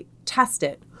they test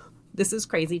it. This is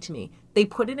crazy to me. They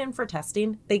put it in for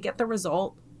testing. They get the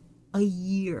result a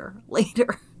year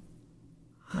later.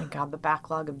 Oh my God, the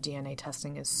backlog of DNA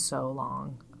testing is so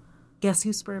long. Guess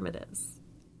whose sperm it is?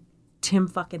 Tim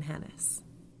fucking Hennis.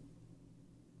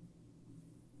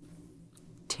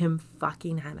 Tim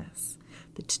fucking Hennis.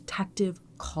 The detective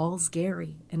calls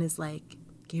Gary and is like,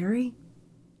 Gary,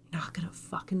 you're not gonna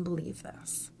fucking believe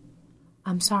this.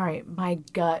 I'm sorry, my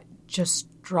gut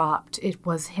just dropped. It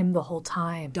was him the whole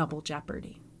time. Double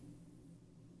jeopardy.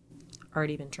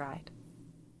 Already been tried.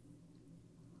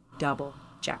 Double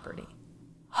jeopardy.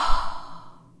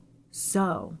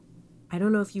 So, I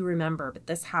don't know if you remember, but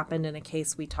this happened in a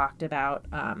case we talked about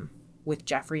with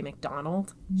Jeffrey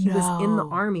McDonald. He was in the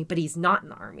Army, but he's not in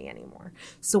the Army anymore.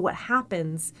 So what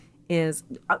happens is,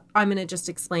 I'm going to just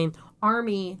explain,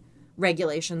 Army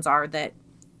regulations are that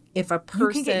if a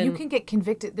person... You can get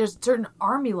convicted. There's certain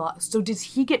Army laws. So did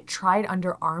he get tried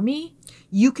under Army?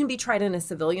 You can be tried in a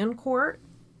civilian court,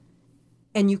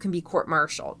 and you can be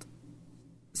court-martialed.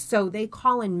 So they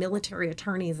call in military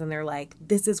attorneys, and they're like,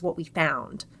 this is what we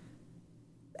found.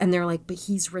 And they're like, but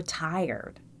he's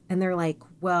retired. And they're like,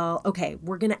 well, okay,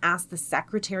 we're going to ask the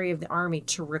Secretary of the Army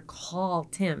to recall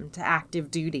Tim to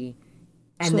active duty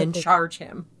and then charge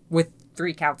him with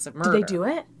 3 counts of murder. Did they do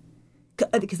it?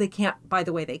 Because they can't, by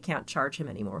the way, they can't charge him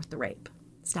anymore with the rape.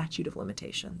 Statute of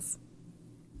limitations.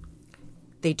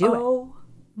 They do it. Oh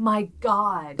my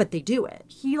God. But they do it.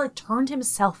 He like turned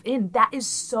himself in. That is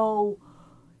so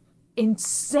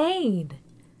insane.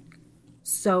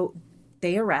 So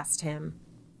they arrest him.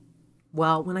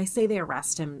 Well, when I say they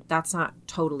arrest him, that's not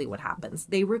totally what happens.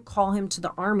 They recall him to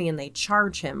the Army and they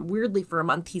charge him. Weirdly, for a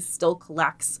month, he still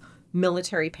collects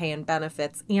military pay and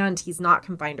benefits, and he's not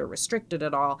confined or restricted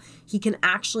at all. He can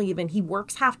actually he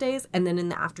works half days, and then in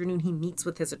the afternoon, he meets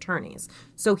with his attorneys.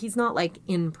 So he's not like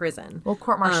in prison. Well,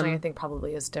 court-martialing, I think,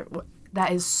 probably is different.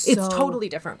 That is so... It's totally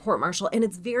different, court-martial. And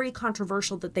it's very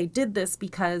controversial that they did this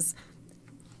because...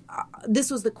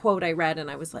 this was the quote I read, and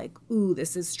I was like, ooh,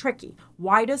 this is tricky.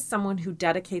 Why does someone who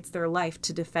dedicates their life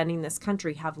to defending this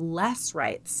country have less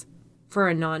rights for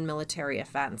a non-military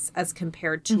offense as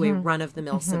compared to a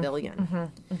run-of-the-mill civilian?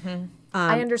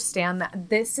 I understand that.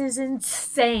 This is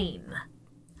insane.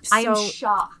 I'm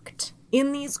shocked.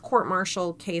 In these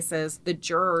court-martial cases, the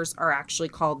jurors are actually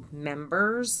called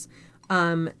members.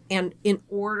 And in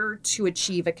order to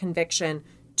achieve a conviction,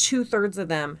 2/3 of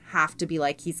them have to be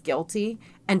like, he's guilty.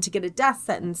 And to get a death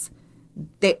sentence,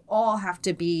 they all have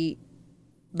to be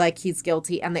like, he's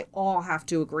guilty, and they all have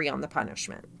to agree on the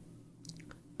punishment.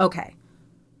 Okay.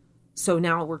 So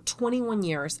now we're 21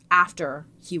 years after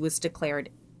he was declared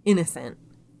innocent.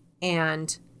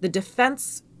 And the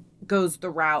defense goes the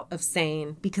route of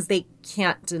saying, because they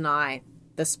can't deny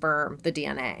the sperm, the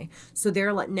DNA. So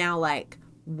they're now like,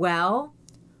 well,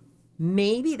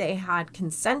 maybe they had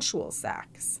consensual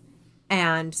sex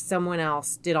and someone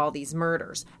else did all these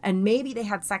murders. And maybe they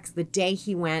had sex the day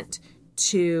he went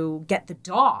to get the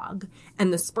dog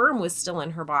and the sperm was still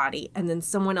in her body. And then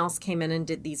someone else came in and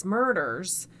did these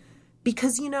murders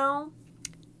because,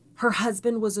 her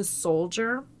husband was a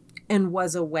soldier and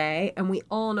was away. And we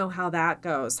all know how that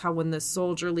goes, how when the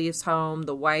soldier leaves home,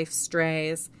 the wife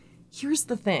strays. Here's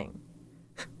the thing.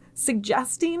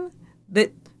 Suggesting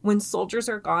that when soldiers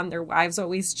are gone, their wives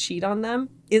always cheat on them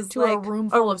is to a room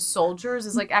full of soldiers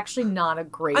is actually not a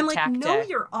great tactic. I'm like, know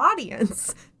your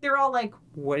audience. They're all like,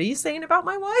 what are you saying about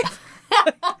my wife?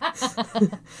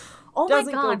 Oh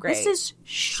my God, this is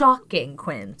shocking,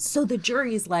 Quinn. So the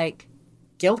jury's like,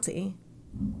 guilty.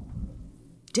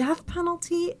 Death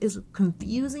penalty is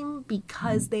confusing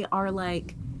because they are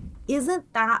like,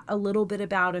 isn't that a little bit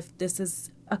about if this is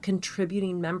a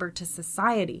contributing member to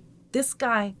society? This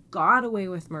guy got away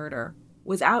with murder,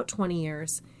 was out 20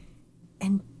 years,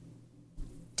 and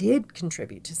did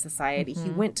contribute to society. He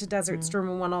went to Desert Storm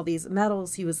and won all these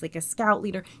medals. He was like a scout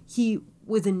leader. He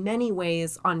was in many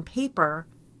ways, on paper,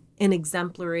 an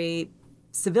exemplary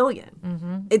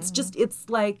civilian. It's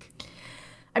like...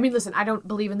 I mean, listen, I don't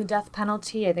believe in the death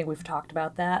penalty. I think we've talked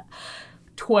about that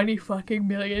 20 fucking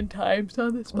million times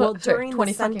on this podcast. Well, during the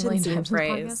 20 fucking million sentencing times on this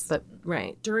phrase, podcast, but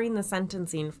right, during the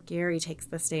sentencing, Gary takes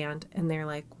the stand and they're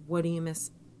like, what do you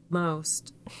miss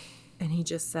most? And he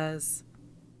just says,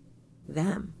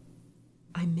 them.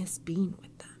 I miss being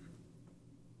with them.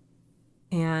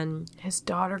 And his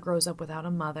daughter grows up without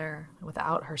a mother,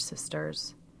 without her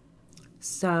sisters.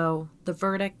 So the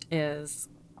verdict is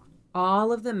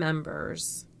all of the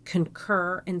members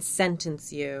concur and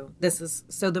sentence you.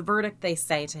 So the verdict they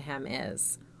say to him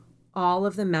is all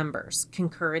of the members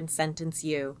concur and sentence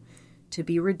you to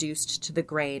be reduced to the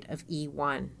grade of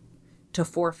E1, to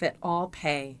forfeit all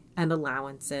pay and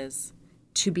allowances,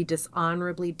 to be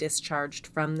dishonorably discharged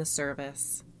from the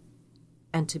service,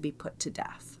 and to be put to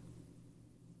death.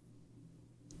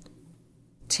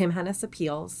 Tim Hennis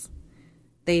appeals.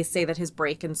 They say that his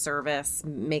break in service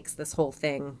makes this whole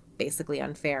thing basically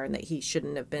unfair and that he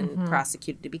shouldn't have been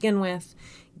prosecuted to begin with.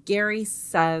 Gary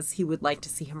says he would like to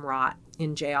see him rot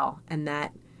in jail, and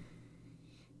that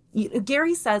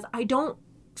Gary says, I don't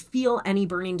feel any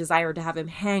burning desire to have him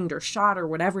hanged or shot or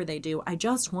whatever they do. I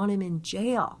just want him in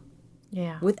jail.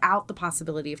 Yeah. Without the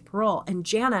possibility of parole. And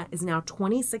Jana is now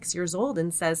 26 years old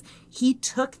and says, he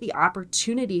took the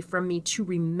opportunity from me to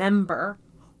remember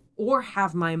or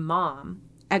have my mom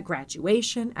at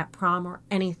graduation, at prom, or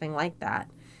anything like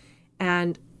that.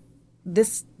 And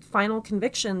this final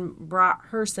conviction brought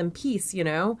her some peace, you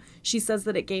know? She says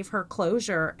that it gave her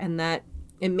closure and that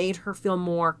it made her feel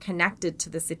more connected to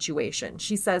the situation.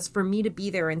 She says, for me to be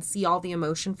there and see all the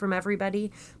emotion from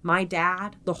everybody, my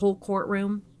dad, the whole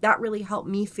courtroom, that really helped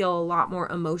me feel a lot more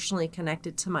emotionally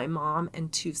connected to my mom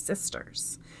and 2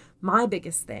 sisters. My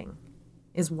biggest thing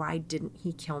is, why didn't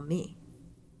he kill me?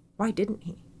 Why didn't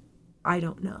he? I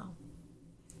don't know.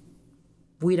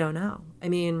 We don't know. I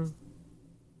mean...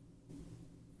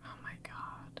 Oh my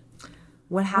God.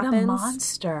 What happens? What a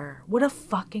monster. What a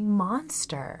fucking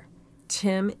monster.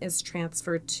 Tim is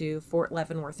transferred to Fort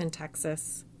Leavenworth in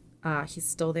Texas. He's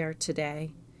still there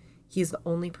today. He's the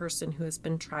only person who has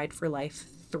been tried for life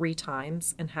 3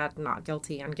 times and had not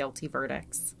guilty and guilty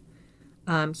verdicts.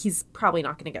 He's probably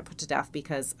not going to get put to death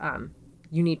because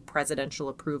you need presidential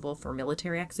approval for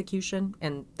military execution,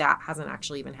 and that hasn't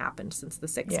actually even happened since the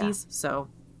 60s, so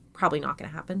probably not going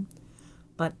to happen.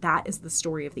 But that is the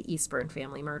story of the Eastburn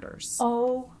family murders.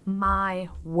 Oh my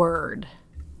word.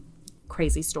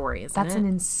 Crazy story, isn't it? That's an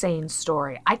insane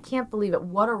story. I can't believe it.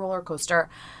 What a roller coaster.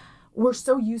 We're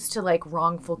so used to like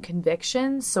wrongful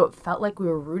convictions, so it felt like we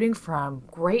were rooting for a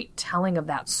great telling of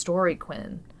that story,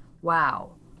 Quinn.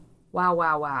 Wow. Wow,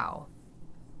 wow, wow.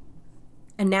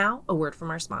 And now, a word from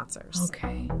our sponsors.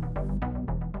 Okay.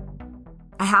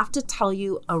 I have to tell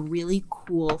you a really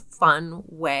cool, fun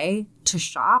way to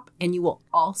shop, and you will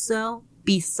also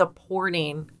be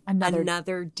supporting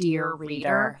another Dear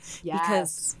Reader. Yes.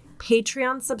 Because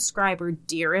Patreon subscriber,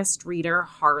 Dearest Reader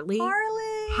Harley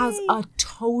has a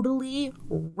totally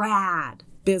rad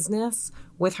business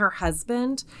with her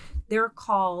husband. They're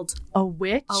called A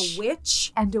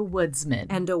Witch and a Woodsman.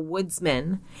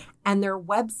 And their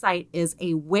website is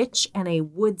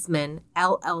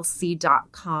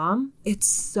awitchandawoodsman.llc.com. It's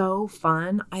so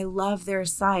fun. I love their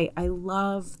site. I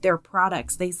love their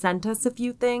products. They sent us a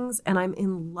few things and I'm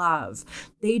in love.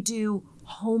 They do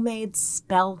homemade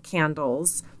spell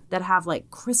candles that have like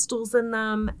crystals in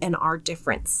them and are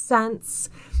different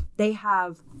scents. They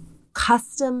have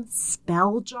custom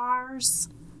spell jars,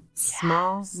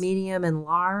 small, medium, and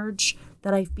large,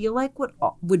 that I feel like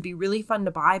would be really fun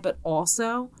to buy, but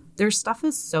also their stuff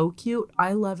is so cute.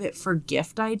 I love it for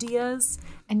gift ideas.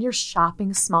 And you're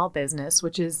shopping small business,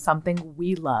 which is something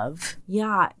we love.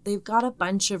 Yeah, they've got a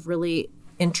bunch of really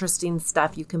interesting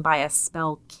stuff. You can buy a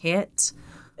spell kit,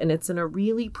 and it's in a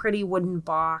really pretty wooden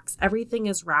box. Everything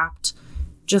is wrapped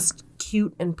just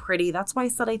cute and pretty. That's why I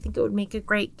said I think it would make a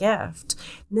great gift.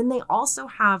 And then they also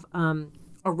have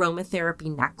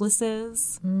aromatherapy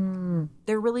necklaces.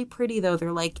 They're really pretty, though.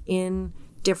 They're like in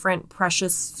different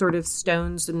precious sort of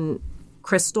stones and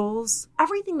crystals.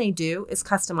 Everything they do is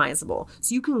customizable.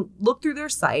 So you can look through their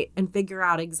site and figure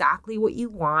out exactly what you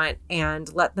want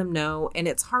and let them know. And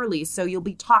it's Harley. So you'll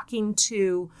be talking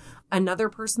to another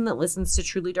person that listens to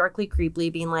Truly Darkly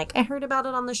Creeply being like, I heard about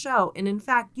it on the show. And in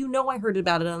fact, you know I heard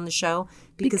about it on the show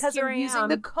because you're using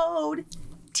the code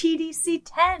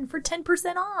TDC10 for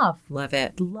 10% off. Love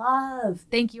it. Love.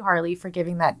 Thank you, Harley, for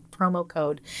giving that promo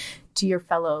code to your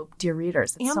fellow dear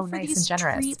readers. It's and so for nice these and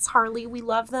generous. treats, Harley, we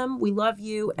love them. We love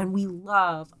you, and we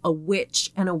love a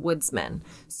witch and a woodsman.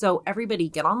 So everybody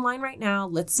get online right now.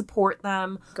 Let's support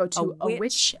them. Go to a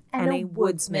witch and a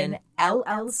woodsman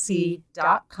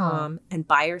LLC.com and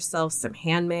buy yourself some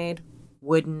handmade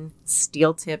wooden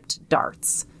steel-tipped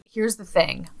darts. Here's the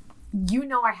thing. You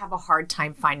know I have a hard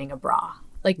time finding a bra.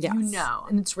 Like, Yes. you know.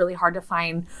 And it's really hard to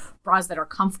find bras that are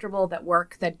comfortable, that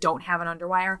work, that don't have an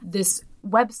underwire. This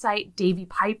website, Davy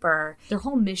Piper, their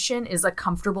whole mission is a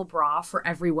comfortable bra for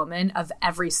every woman of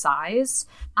every size.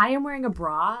 I am wearing a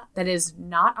bra that is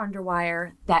not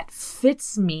underwire, that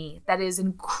fits me, that is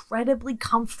incredibly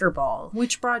comfortable.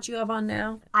 Which bra do you have on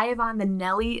now? I have on the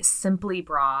Nelly Simply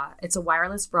bra. It's a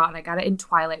wireless bra, and I got it in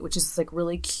Twilight, which is this, like,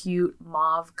 really cute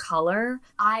mauve color.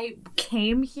 I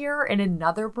came here in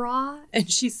another bra.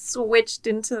 And she switched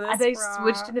into this And I bra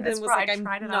switched into this and was bra. like, I I'm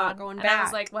tried it not on, going and back. I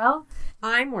was like, well,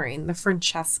 I'm wearing the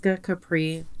Francesca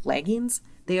Capri leggings.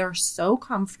 They are so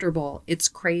comfortable. It's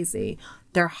crazy.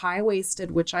 They're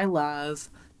high-waisted, which I love.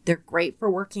 They're great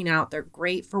for working out. They're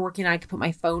great for working out. I can put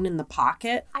my phone in the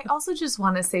pocket. I also just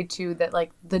want to say too that,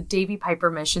 like, the Davy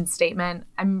Piper mission statement,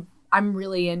 I'm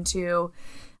really into.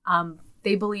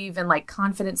 They believe in, like,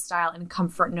 confident style and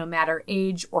comfort no matter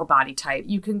age or body type.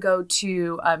 You can go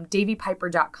to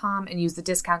davypiper.com and use the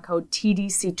discount code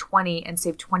TDC20 and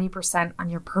save 20% on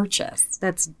your purchase.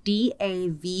 That's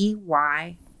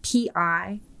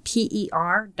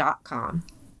DAVYPIPER.com.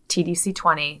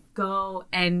 TDC20. Go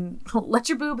and let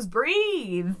your boobs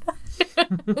breathe.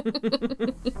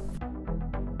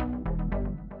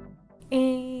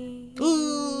 And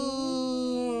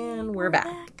we're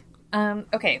back.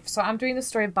 Okay, so I'm doing the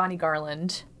story of Bonnie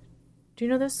Garland. Do you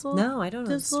know this little? No, I don't know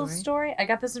this this little story. story. I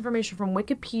got this information from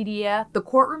Wikipedia. The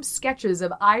courtroom sketches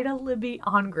of Ida Libby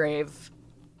Ongrave.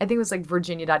 I think it was like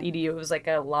Virginia.edu. It was like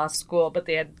a law school, but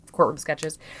they had courtroom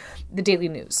sketches. The Daily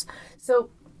News. So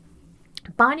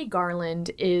Bonnie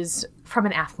Garland is from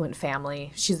an affluent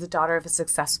family. She's the daughter of a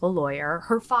successful lawyer.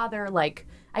 Her father, like,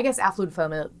 I guess affluent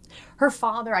family. Her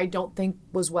father, I don't think,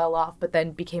 was well off, but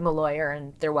then became a lawyer,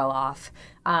 and they're well off.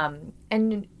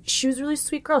 And she was a really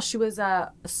sweet girl. She was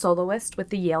a soloist with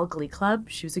the Yale Glee Club.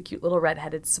 She was a cute little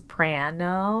redheaded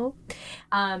soprano.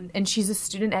 And she's a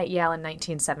student at Yale in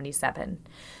 1977.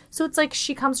 So it's like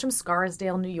she comes from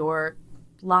Scarsdale, New York,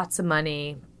 lots of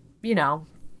money, you know.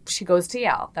 She goes to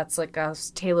Yale. That's like a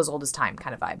tale as old as time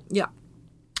kind of vibe. Yeah.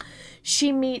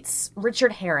 She meets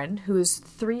Richard Herron, who is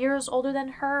 3 years older than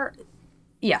her.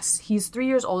 Yes, he's 3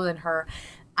 years older than her.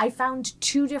 I found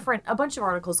a bunch of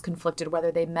articles conflicted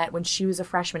whether they met when she was a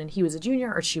freshman and he was a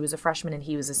junior, or she was a freshman and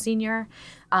he was a senior.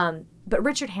 But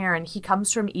Richard Herron, he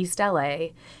comes from East LA,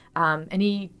 and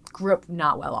he grew up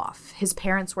not well off. His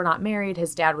parents were not married.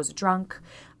 His dad was a drunk.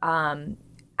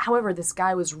 However, this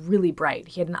guy was really bright.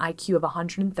 He had an IQ of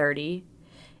 130,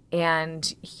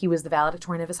 and he was the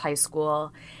valedictorian of his high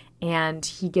school. And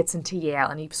he gets into Yale,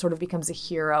 and he sort of becomes a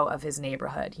hero of his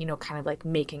neighborhood, you know, kind of like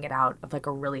making it out of like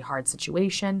a really hard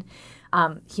situation.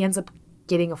 He ends up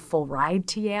getting a full ride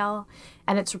to Yale.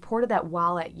 And it's reported that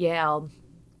while at Yale,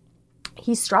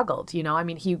 he struggled, you know. I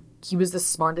mean, he was the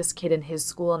smartest kid in his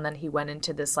school, and then he went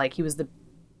into this, like, he was the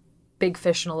big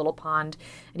fish in a little pond,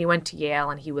 and he went to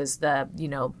Yale, and he was the, you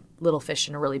know, little fish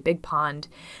in a really big pond.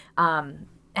 And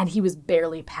he was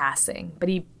barely passing, but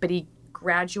he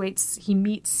graduates. He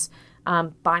meets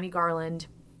Bonnie Garland,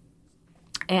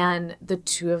 and the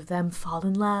two of them fall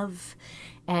in love.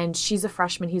 And she's a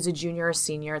freshman, he's a junior or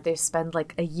senior. They spend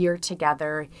like a year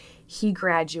together. He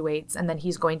graduates, and then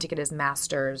he's going to get his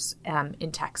master's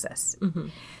in Texas. Mm-hmm.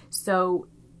 So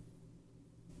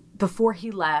before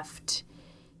he left,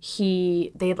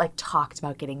 they had like talked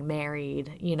about getting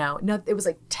married. You know, no, it was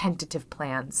like tentative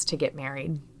plans to get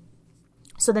married.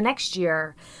 So the next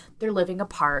year, they're living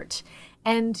apart.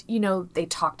 And, you know, they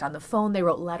talked on the phone. They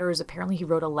wrote letters. Apparently, he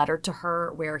wrote a letter to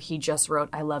her where he just wrote,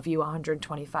 "I love you"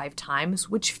 125 times,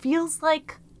 which feels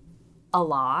like a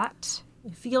lot.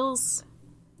 It feels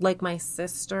like my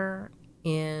sister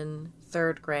in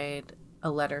third grade,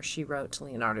 a letter she wrote to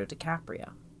Leonardo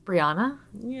DiCaprio. Brianna?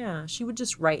 Yeah, she would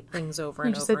just write things over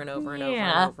and You over said, and over and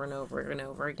yeah. over and over and over and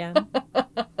over again.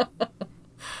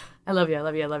 I love you. I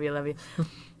love you. I love you. I love you.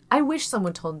 I wish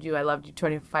someone told you I loved you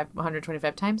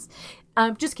 125 times.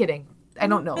 Just kidding. I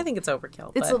don't know. I think it's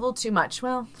overkill. It's a little too much.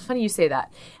 Well, funny you say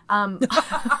that.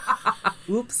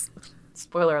 Oops.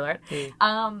 Spoiler alert.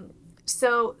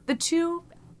 So the two,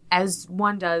 as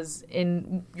one does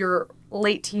in your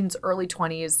late teens, early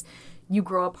 20s, you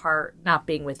grow apart not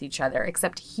being with each other,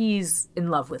 except he's in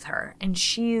love with her. And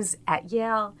she's at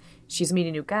Yale. She's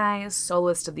meeting new guys,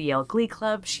 soloist of the Yale Glee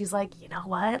Club. She's like, you know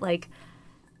what? Like,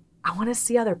 I want to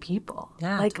see other people.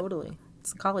 Yeah, like, totally.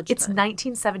 It's college It's time.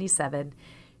 1977.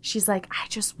 She's like, I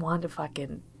just want to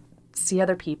fucking see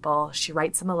other people. She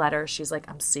writes him a letter. She's like,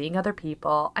 I'm seeing other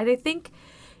people. And I think,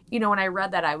 when I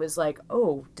read that, I was like,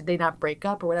 oh, did they not break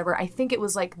up or whatever? I think it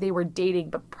was like they were dating,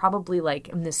 but probably like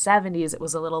in the 70s, it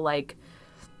was a little like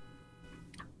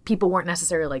people weren't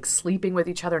necessarily like sleeping with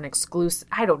each other and exclusive.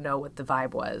 I don't know what the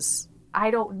vibe was.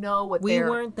 I don't know what We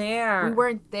weren't there. We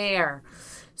weren't there.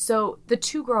 So the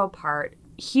two grow apart.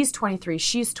 He's 23,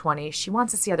 she's 20. She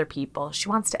wants to see other people. She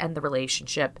wants to end the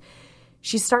relationship.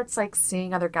 She starts like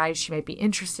seeing other guys she might be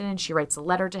interested in. She writes a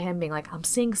letter to him being like, I'm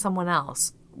seeing someone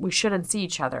else. We shouldn't see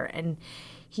each other. And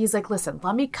he's like, listen,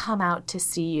 let me come out to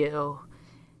see you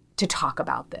to talk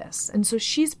about this. And so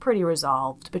she's pretty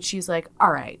resolved, but she's like,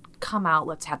 all right, come out.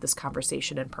 Let's have this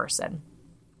conversation in person.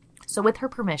 So with her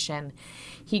permission,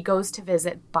 he goes to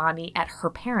visit Bonnie at her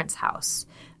parents' house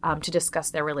to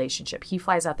discuss their relationship. He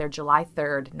flies out there July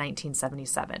 3rd,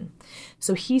 1977.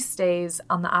 So he stays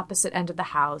on the opposite end of the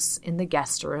house in the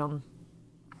guest room.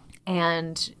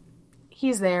 And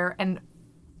he's there. And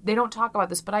they don't talk about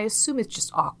this, but I assume it's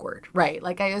just awkward, right?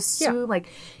 Like I assume like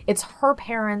it's her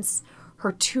parents,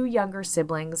 her two younger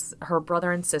siblings, her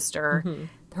brother and sister,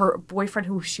 her boyfriend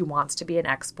who she wants to be an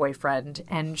ex-boyfriend,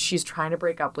 and she's trying to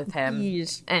break up with him,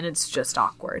 and it's just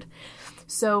awkward.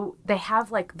 So they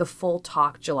have like the full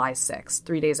talk July 6th,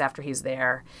 3 days after he's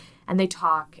there, and they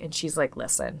talk, and she's like,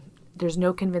 listen, there's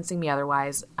no convincing me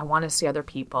otherwise. I want to see other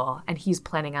people, and he's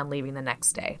planning on leaving the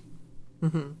next day.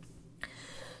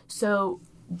 So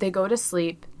they go to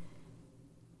sleep.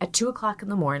 At 2 o'clock in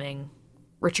the morning,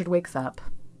 Richard wakes up,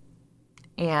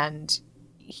 and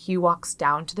he walks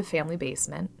down to the family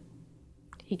basement.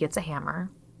 He gets a hammer.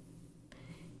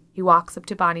 He walks up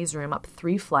to Bonnie's room, up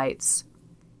 3 flights.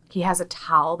 He has a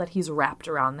towel that he's wrapped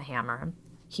around the hammer.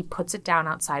 He puts it down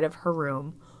outside of her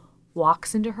room,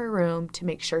 walks into her room to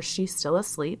make sure she's still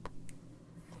asleep.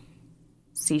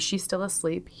 Sees she's still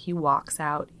asleep. He walks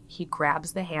out. He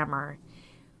grabs the hammer,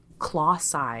 claw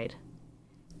side,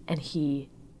 and he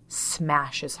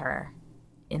smashes her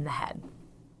in the head.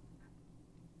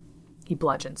 He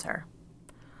bludgeons her.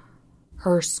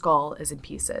 Her skull is in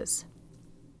pieces.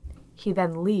 He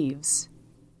then leaves,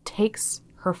 takes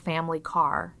the family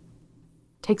car.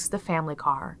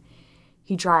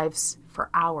 He drives for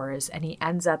hours, and he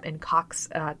ends up in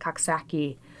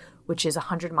Coxsackie, which is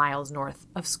 100 miles north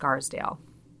of Scarsdale.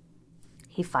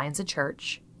 He finds a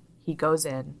church. He goes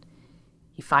in.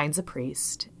 He finds a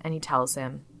priest, and he tells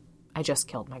him, I just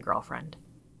killed my girlfriend.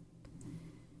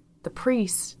 The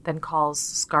priest then calls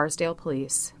Scarsdale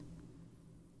police,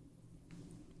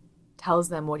 tells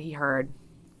them what he heard.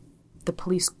 The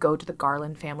police go to the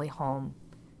Garland family home.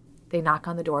 They knock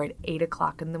on the door at 8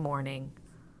 o'clock in the morning.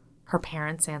 Her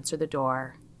parents answer the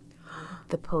door.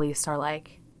 The police are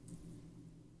like,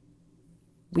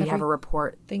 we have a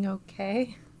report. Everything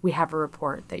okay? We have a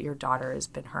report that your daughter has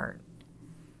been hurt.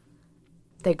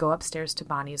 They go upstairs to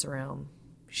Bonnie's room.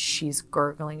 She's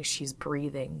gurgling, she's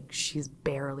breathing, she's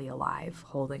barely alive,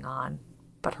 holding on,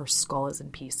 but her skull is in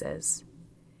pieces.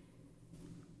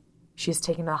 She's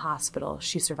taken to the hospital.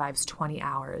 She survives 20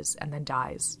 hours and then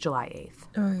dies July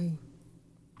 8th. Oy.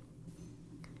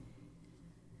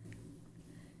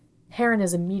 Heron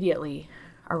is immediately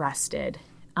arrested.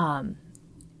 But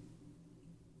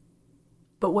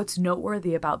what's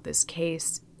noteworthy about this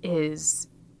case is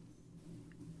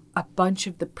a bunch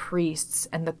of the priests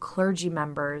and the clergy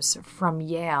members from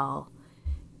Yale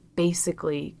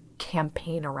basically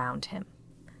campaign around him.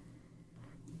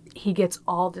 He gets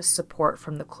all this support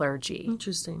from the clergy.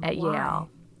 Interesting. At Why? Yale.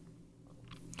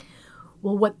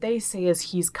 Well, what they say is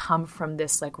he's come from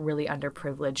this like really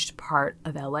underprivileged part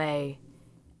of LA,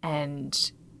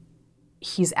 and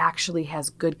he's actually has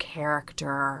good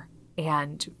character,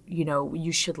 and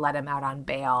you should let him out on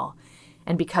bail.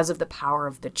 And because of the power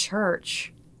of the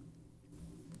church,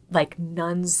 like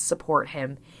nuns support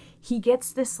him. He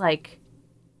gets this like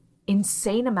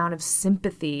insane amount of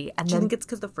sympathy. And Do you then think it's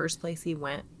because the first place he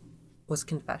went was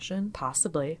confession?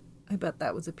 possibly, I bet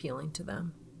that was appealing to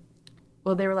them.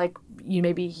 well, they were like,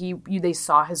 they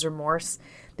saw his remorse.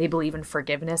 They believe in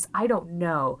forgiveness. I don't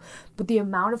know. But the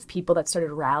amount of people that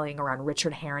started rallying around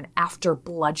Richard Heron after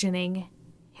bludgeoning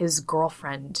his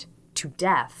girlfriend to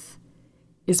death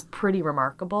is pretty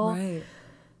remarkable. Right.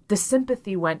 The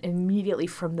sympathy went immediately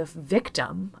from the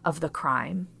victim of the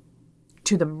crime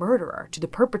to the murderer, to the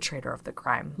perpetrator of the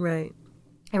crime. Right.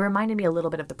 It reminded me a little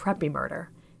bit of the Preppy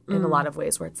murder in a lot of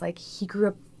ways, where it's like he grew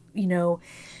up,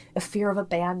 a fear of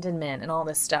abandonment and all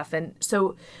this stuff. And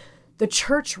so the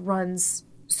church runs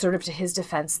sort of to his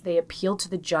defense, they appeal to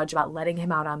the judge about letting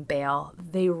him out on bail.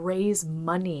 They raise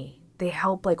money. They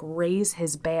help like raise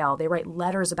his bail. They write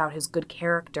letters about his good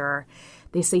character.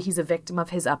 They say he's a victim of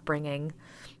his upbringing.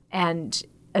 And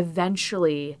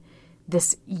eventually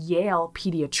this Yale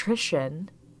pediatrician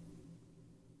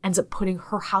ends up putting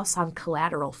her house on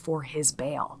collateral for his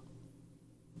bail.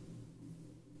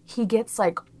 He gets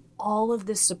like all of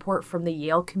this support from the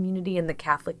Yale community and the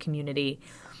Catholic community.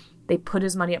 They put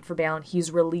his money up for bail and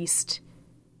he's released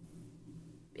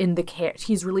to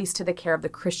the care of the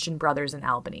Christian Brothers in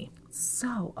Albany.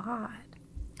 So odd.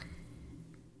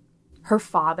 Her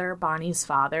father, Bonnie's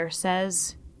father,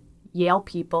 says Yale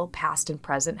people, past and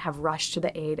present, have rushed to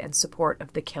the aid and support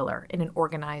of the killer in an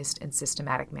organized and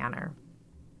systematic manner.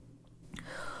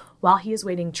 While he is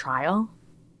waiting trial,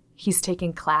 he's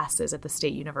taking classes at the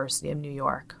State University of New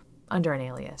York under an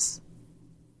alias.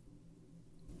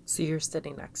 So you're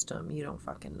sitting next to him. You don't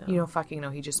fucking know. You don't fucking know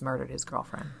he just murdered his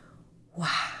girlfriend. Wow.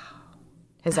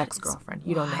 His ex-girlfriend.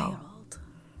 You don't know. Wild.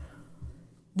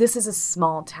 This is a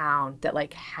small town that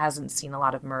like hasn't seen a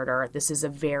lot of murder. This is a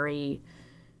very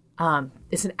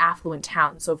it's an affluent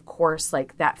town. So of course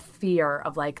like that fear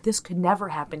of like this could never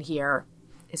happen here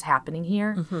is happening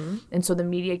here. Mm-hmm. And so the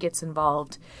media gets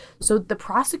involved. So the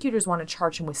prosecutors want to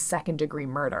charge him with second-degree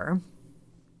murder.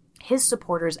 His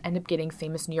supporters end up getting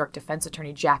famous New York defense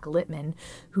attorney Jack Littman,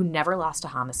 who never lost a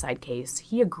homicide case.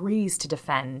 He agrees to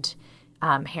defend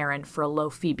Heron for a low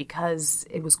fee because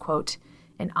it was, quote,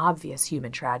 an obvious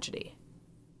human tragedy.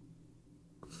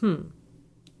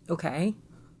 Okay.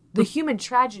 The human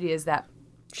tragedy is that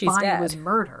Bonnie dead. was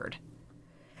murdered.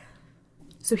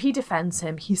 So he defends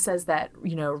him. He says that,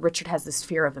 you know, Richard has this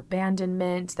fear of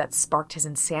abandonment that sparked his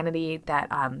insanity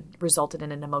that resulted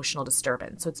in an emotional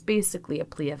disturbance. So it's basically a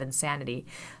plea of insanity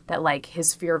that, like,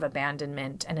 his fear of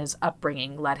abandonment and his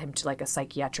upbringing led him to, like, a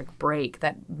psychiatric break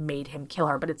that made him kill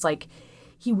her. But it's like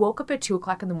he woke up at 2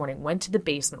 o'clock in the morning, went to the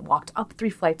basement, walked up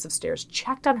 3 flights of stairs,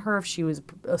 checked on her if she was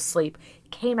asleep,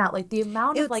 came out. Like, the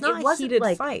amount of, like, it wasn't, heated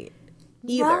like... fight.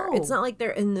 Either. No. It's not like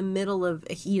they're in the middle of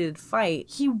a heated fight.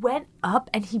 He went up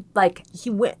and he went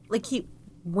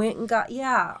and got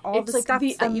all it's the like steps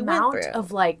the that you went amount through.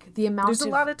 of like the amount There's of a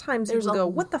lot of times you go,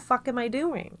 what the fuck am I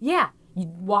doing? Yeah. You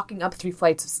walking up 3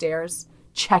 flights of stairs,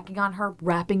 checking on her,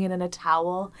 wrapping it in a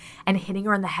towel, and hitting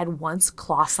her in the head once,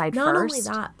 claw side Not first. only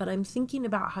that, but I'm thinking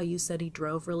about how you said he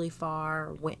drove really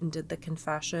far, went and did the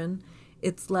confession.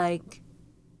 It's like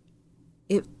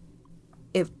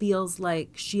it feels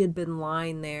like she had been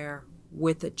lying there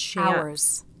with a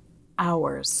chance.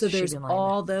 Hours. So there's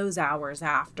all those hours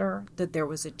after that there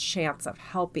was a chance of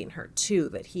helping her too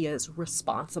that he is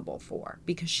responsible for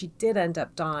because she did end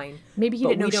up dying. Maybe he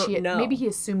didn't know maybe he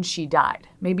assumed she died.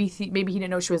 Maybe he didn't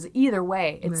know she was. Either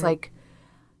way, it's like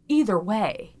either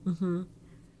way. Mm-hmm.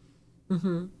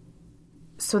 Mm-hmm.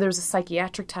 So there's a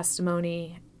psychiatric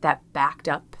testimony that backed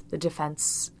up the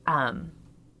defense.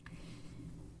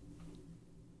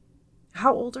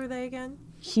 How old are they again?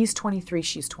 He's 23,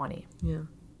 she's 20. Yeah.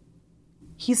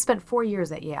 He spent 4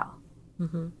 years at Yale.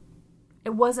 Mm-hmm. It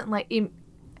wasn't like...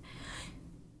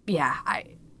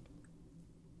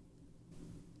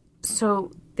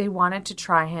 So they wanted to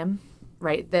try him,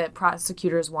 right? The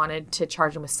prosecutors wanted to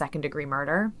charge him with second-degree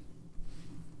murder.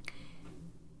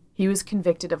 He was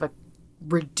convicted of a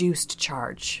reduced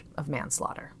charge of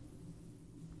manslaughter.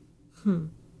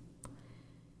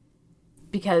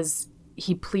 Because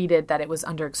he pleaded that it was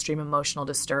under extreme emotional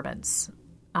disturbance,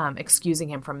 excusing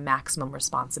him from maximum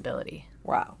responsibility.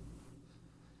 Wow.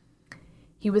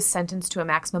 He was sentenced to a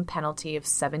maximum penalty of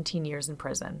 17 years in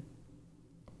prison.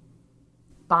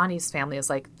 Bonnie's family is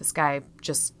like, this guy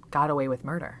just got away with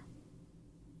murder.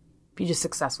 He just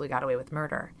successfully got away with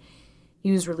murder.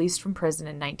 He was released from prison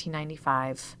in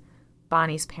 1995.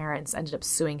 Bonnie's parents ended up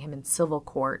suing him in civil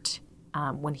court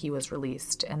when he was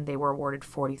released, and they were awarded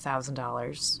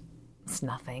 $40,000. It's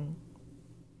nothing.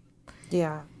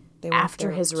 Yeah. They want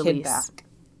After his release,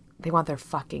 they want their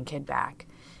fucking kid back.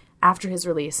 After his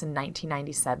release in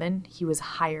 1997, he was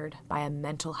hired by a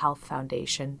mental health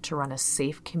foundation to run a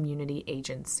safe community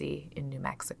agency in New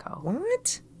Mexico.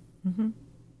 What? Mm-hmm.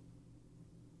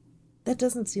 That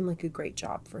doesn't seem like a great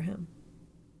job for him.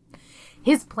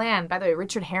 His plan, by the way,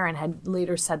 Richard Heron had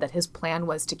later said that his plan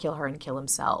was to kill her and kill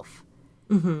himself.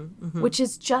 Mm-hmm, mm-hmm. Which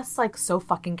is just like so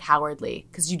fucking cowardly.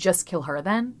 Because you just kill her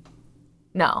then?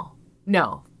 No.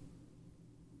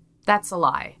 That's a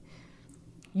lie.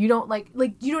 You don't like,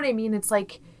 you know what I mean? It's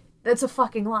like, that's a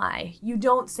fucking lie. You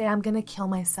don't say, I'm going to kill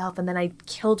myself, and then I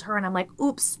killed her, and I'm like,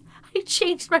 oops, I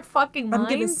changed my fucking mind. I'm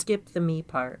going to skip the me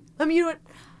part. I mean, you know what?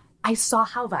 I saw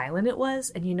how violent it was,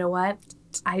 and you know what?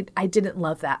 I didn't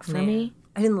love that for me.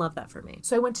 I didn't love that for me.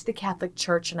 So I went to the Catholic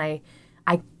Church and I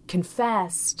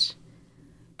confessed.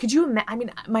 Could you imagine? I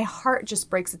mean, my heart just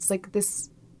breaks. It's like this,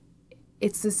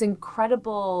 it's this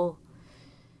incredible,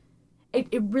 it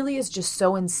really is just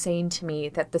so insane to me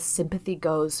that the sympathy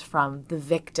goes from the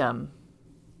victim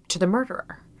to the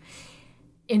murderer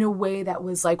in a way that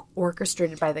was like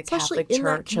orchestrated by the Especially Catholic in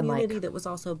that Church and community like, that was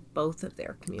also both of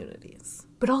their communities.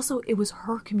 but also it was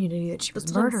her community that she was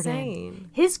That's what I'm murdered in. saying.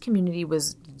 His community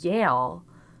was Yale,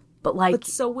 but like But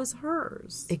so was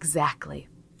hers. exactly.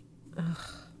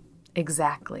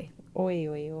 Exactly. Oy,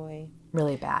 oy, oy.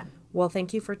 Really bad. Well,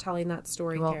 thank you for telling that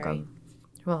story, You're Carrie. welcome.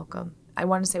 You're welcome. I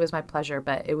want to say it was my pleasure,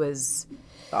 but it was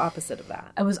The opposite of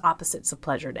that. opposites of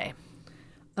pleasure day.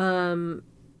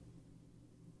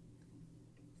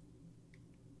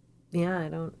 Yeah, I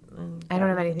don't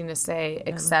have anything to say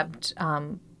except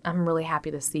I'm really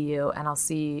happy to see you, and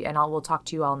we'll talk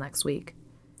to you all next week.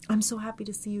 I'm so happy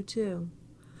to see you too.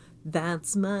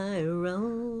 That's my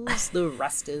rose, the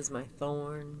rest is my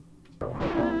thorn.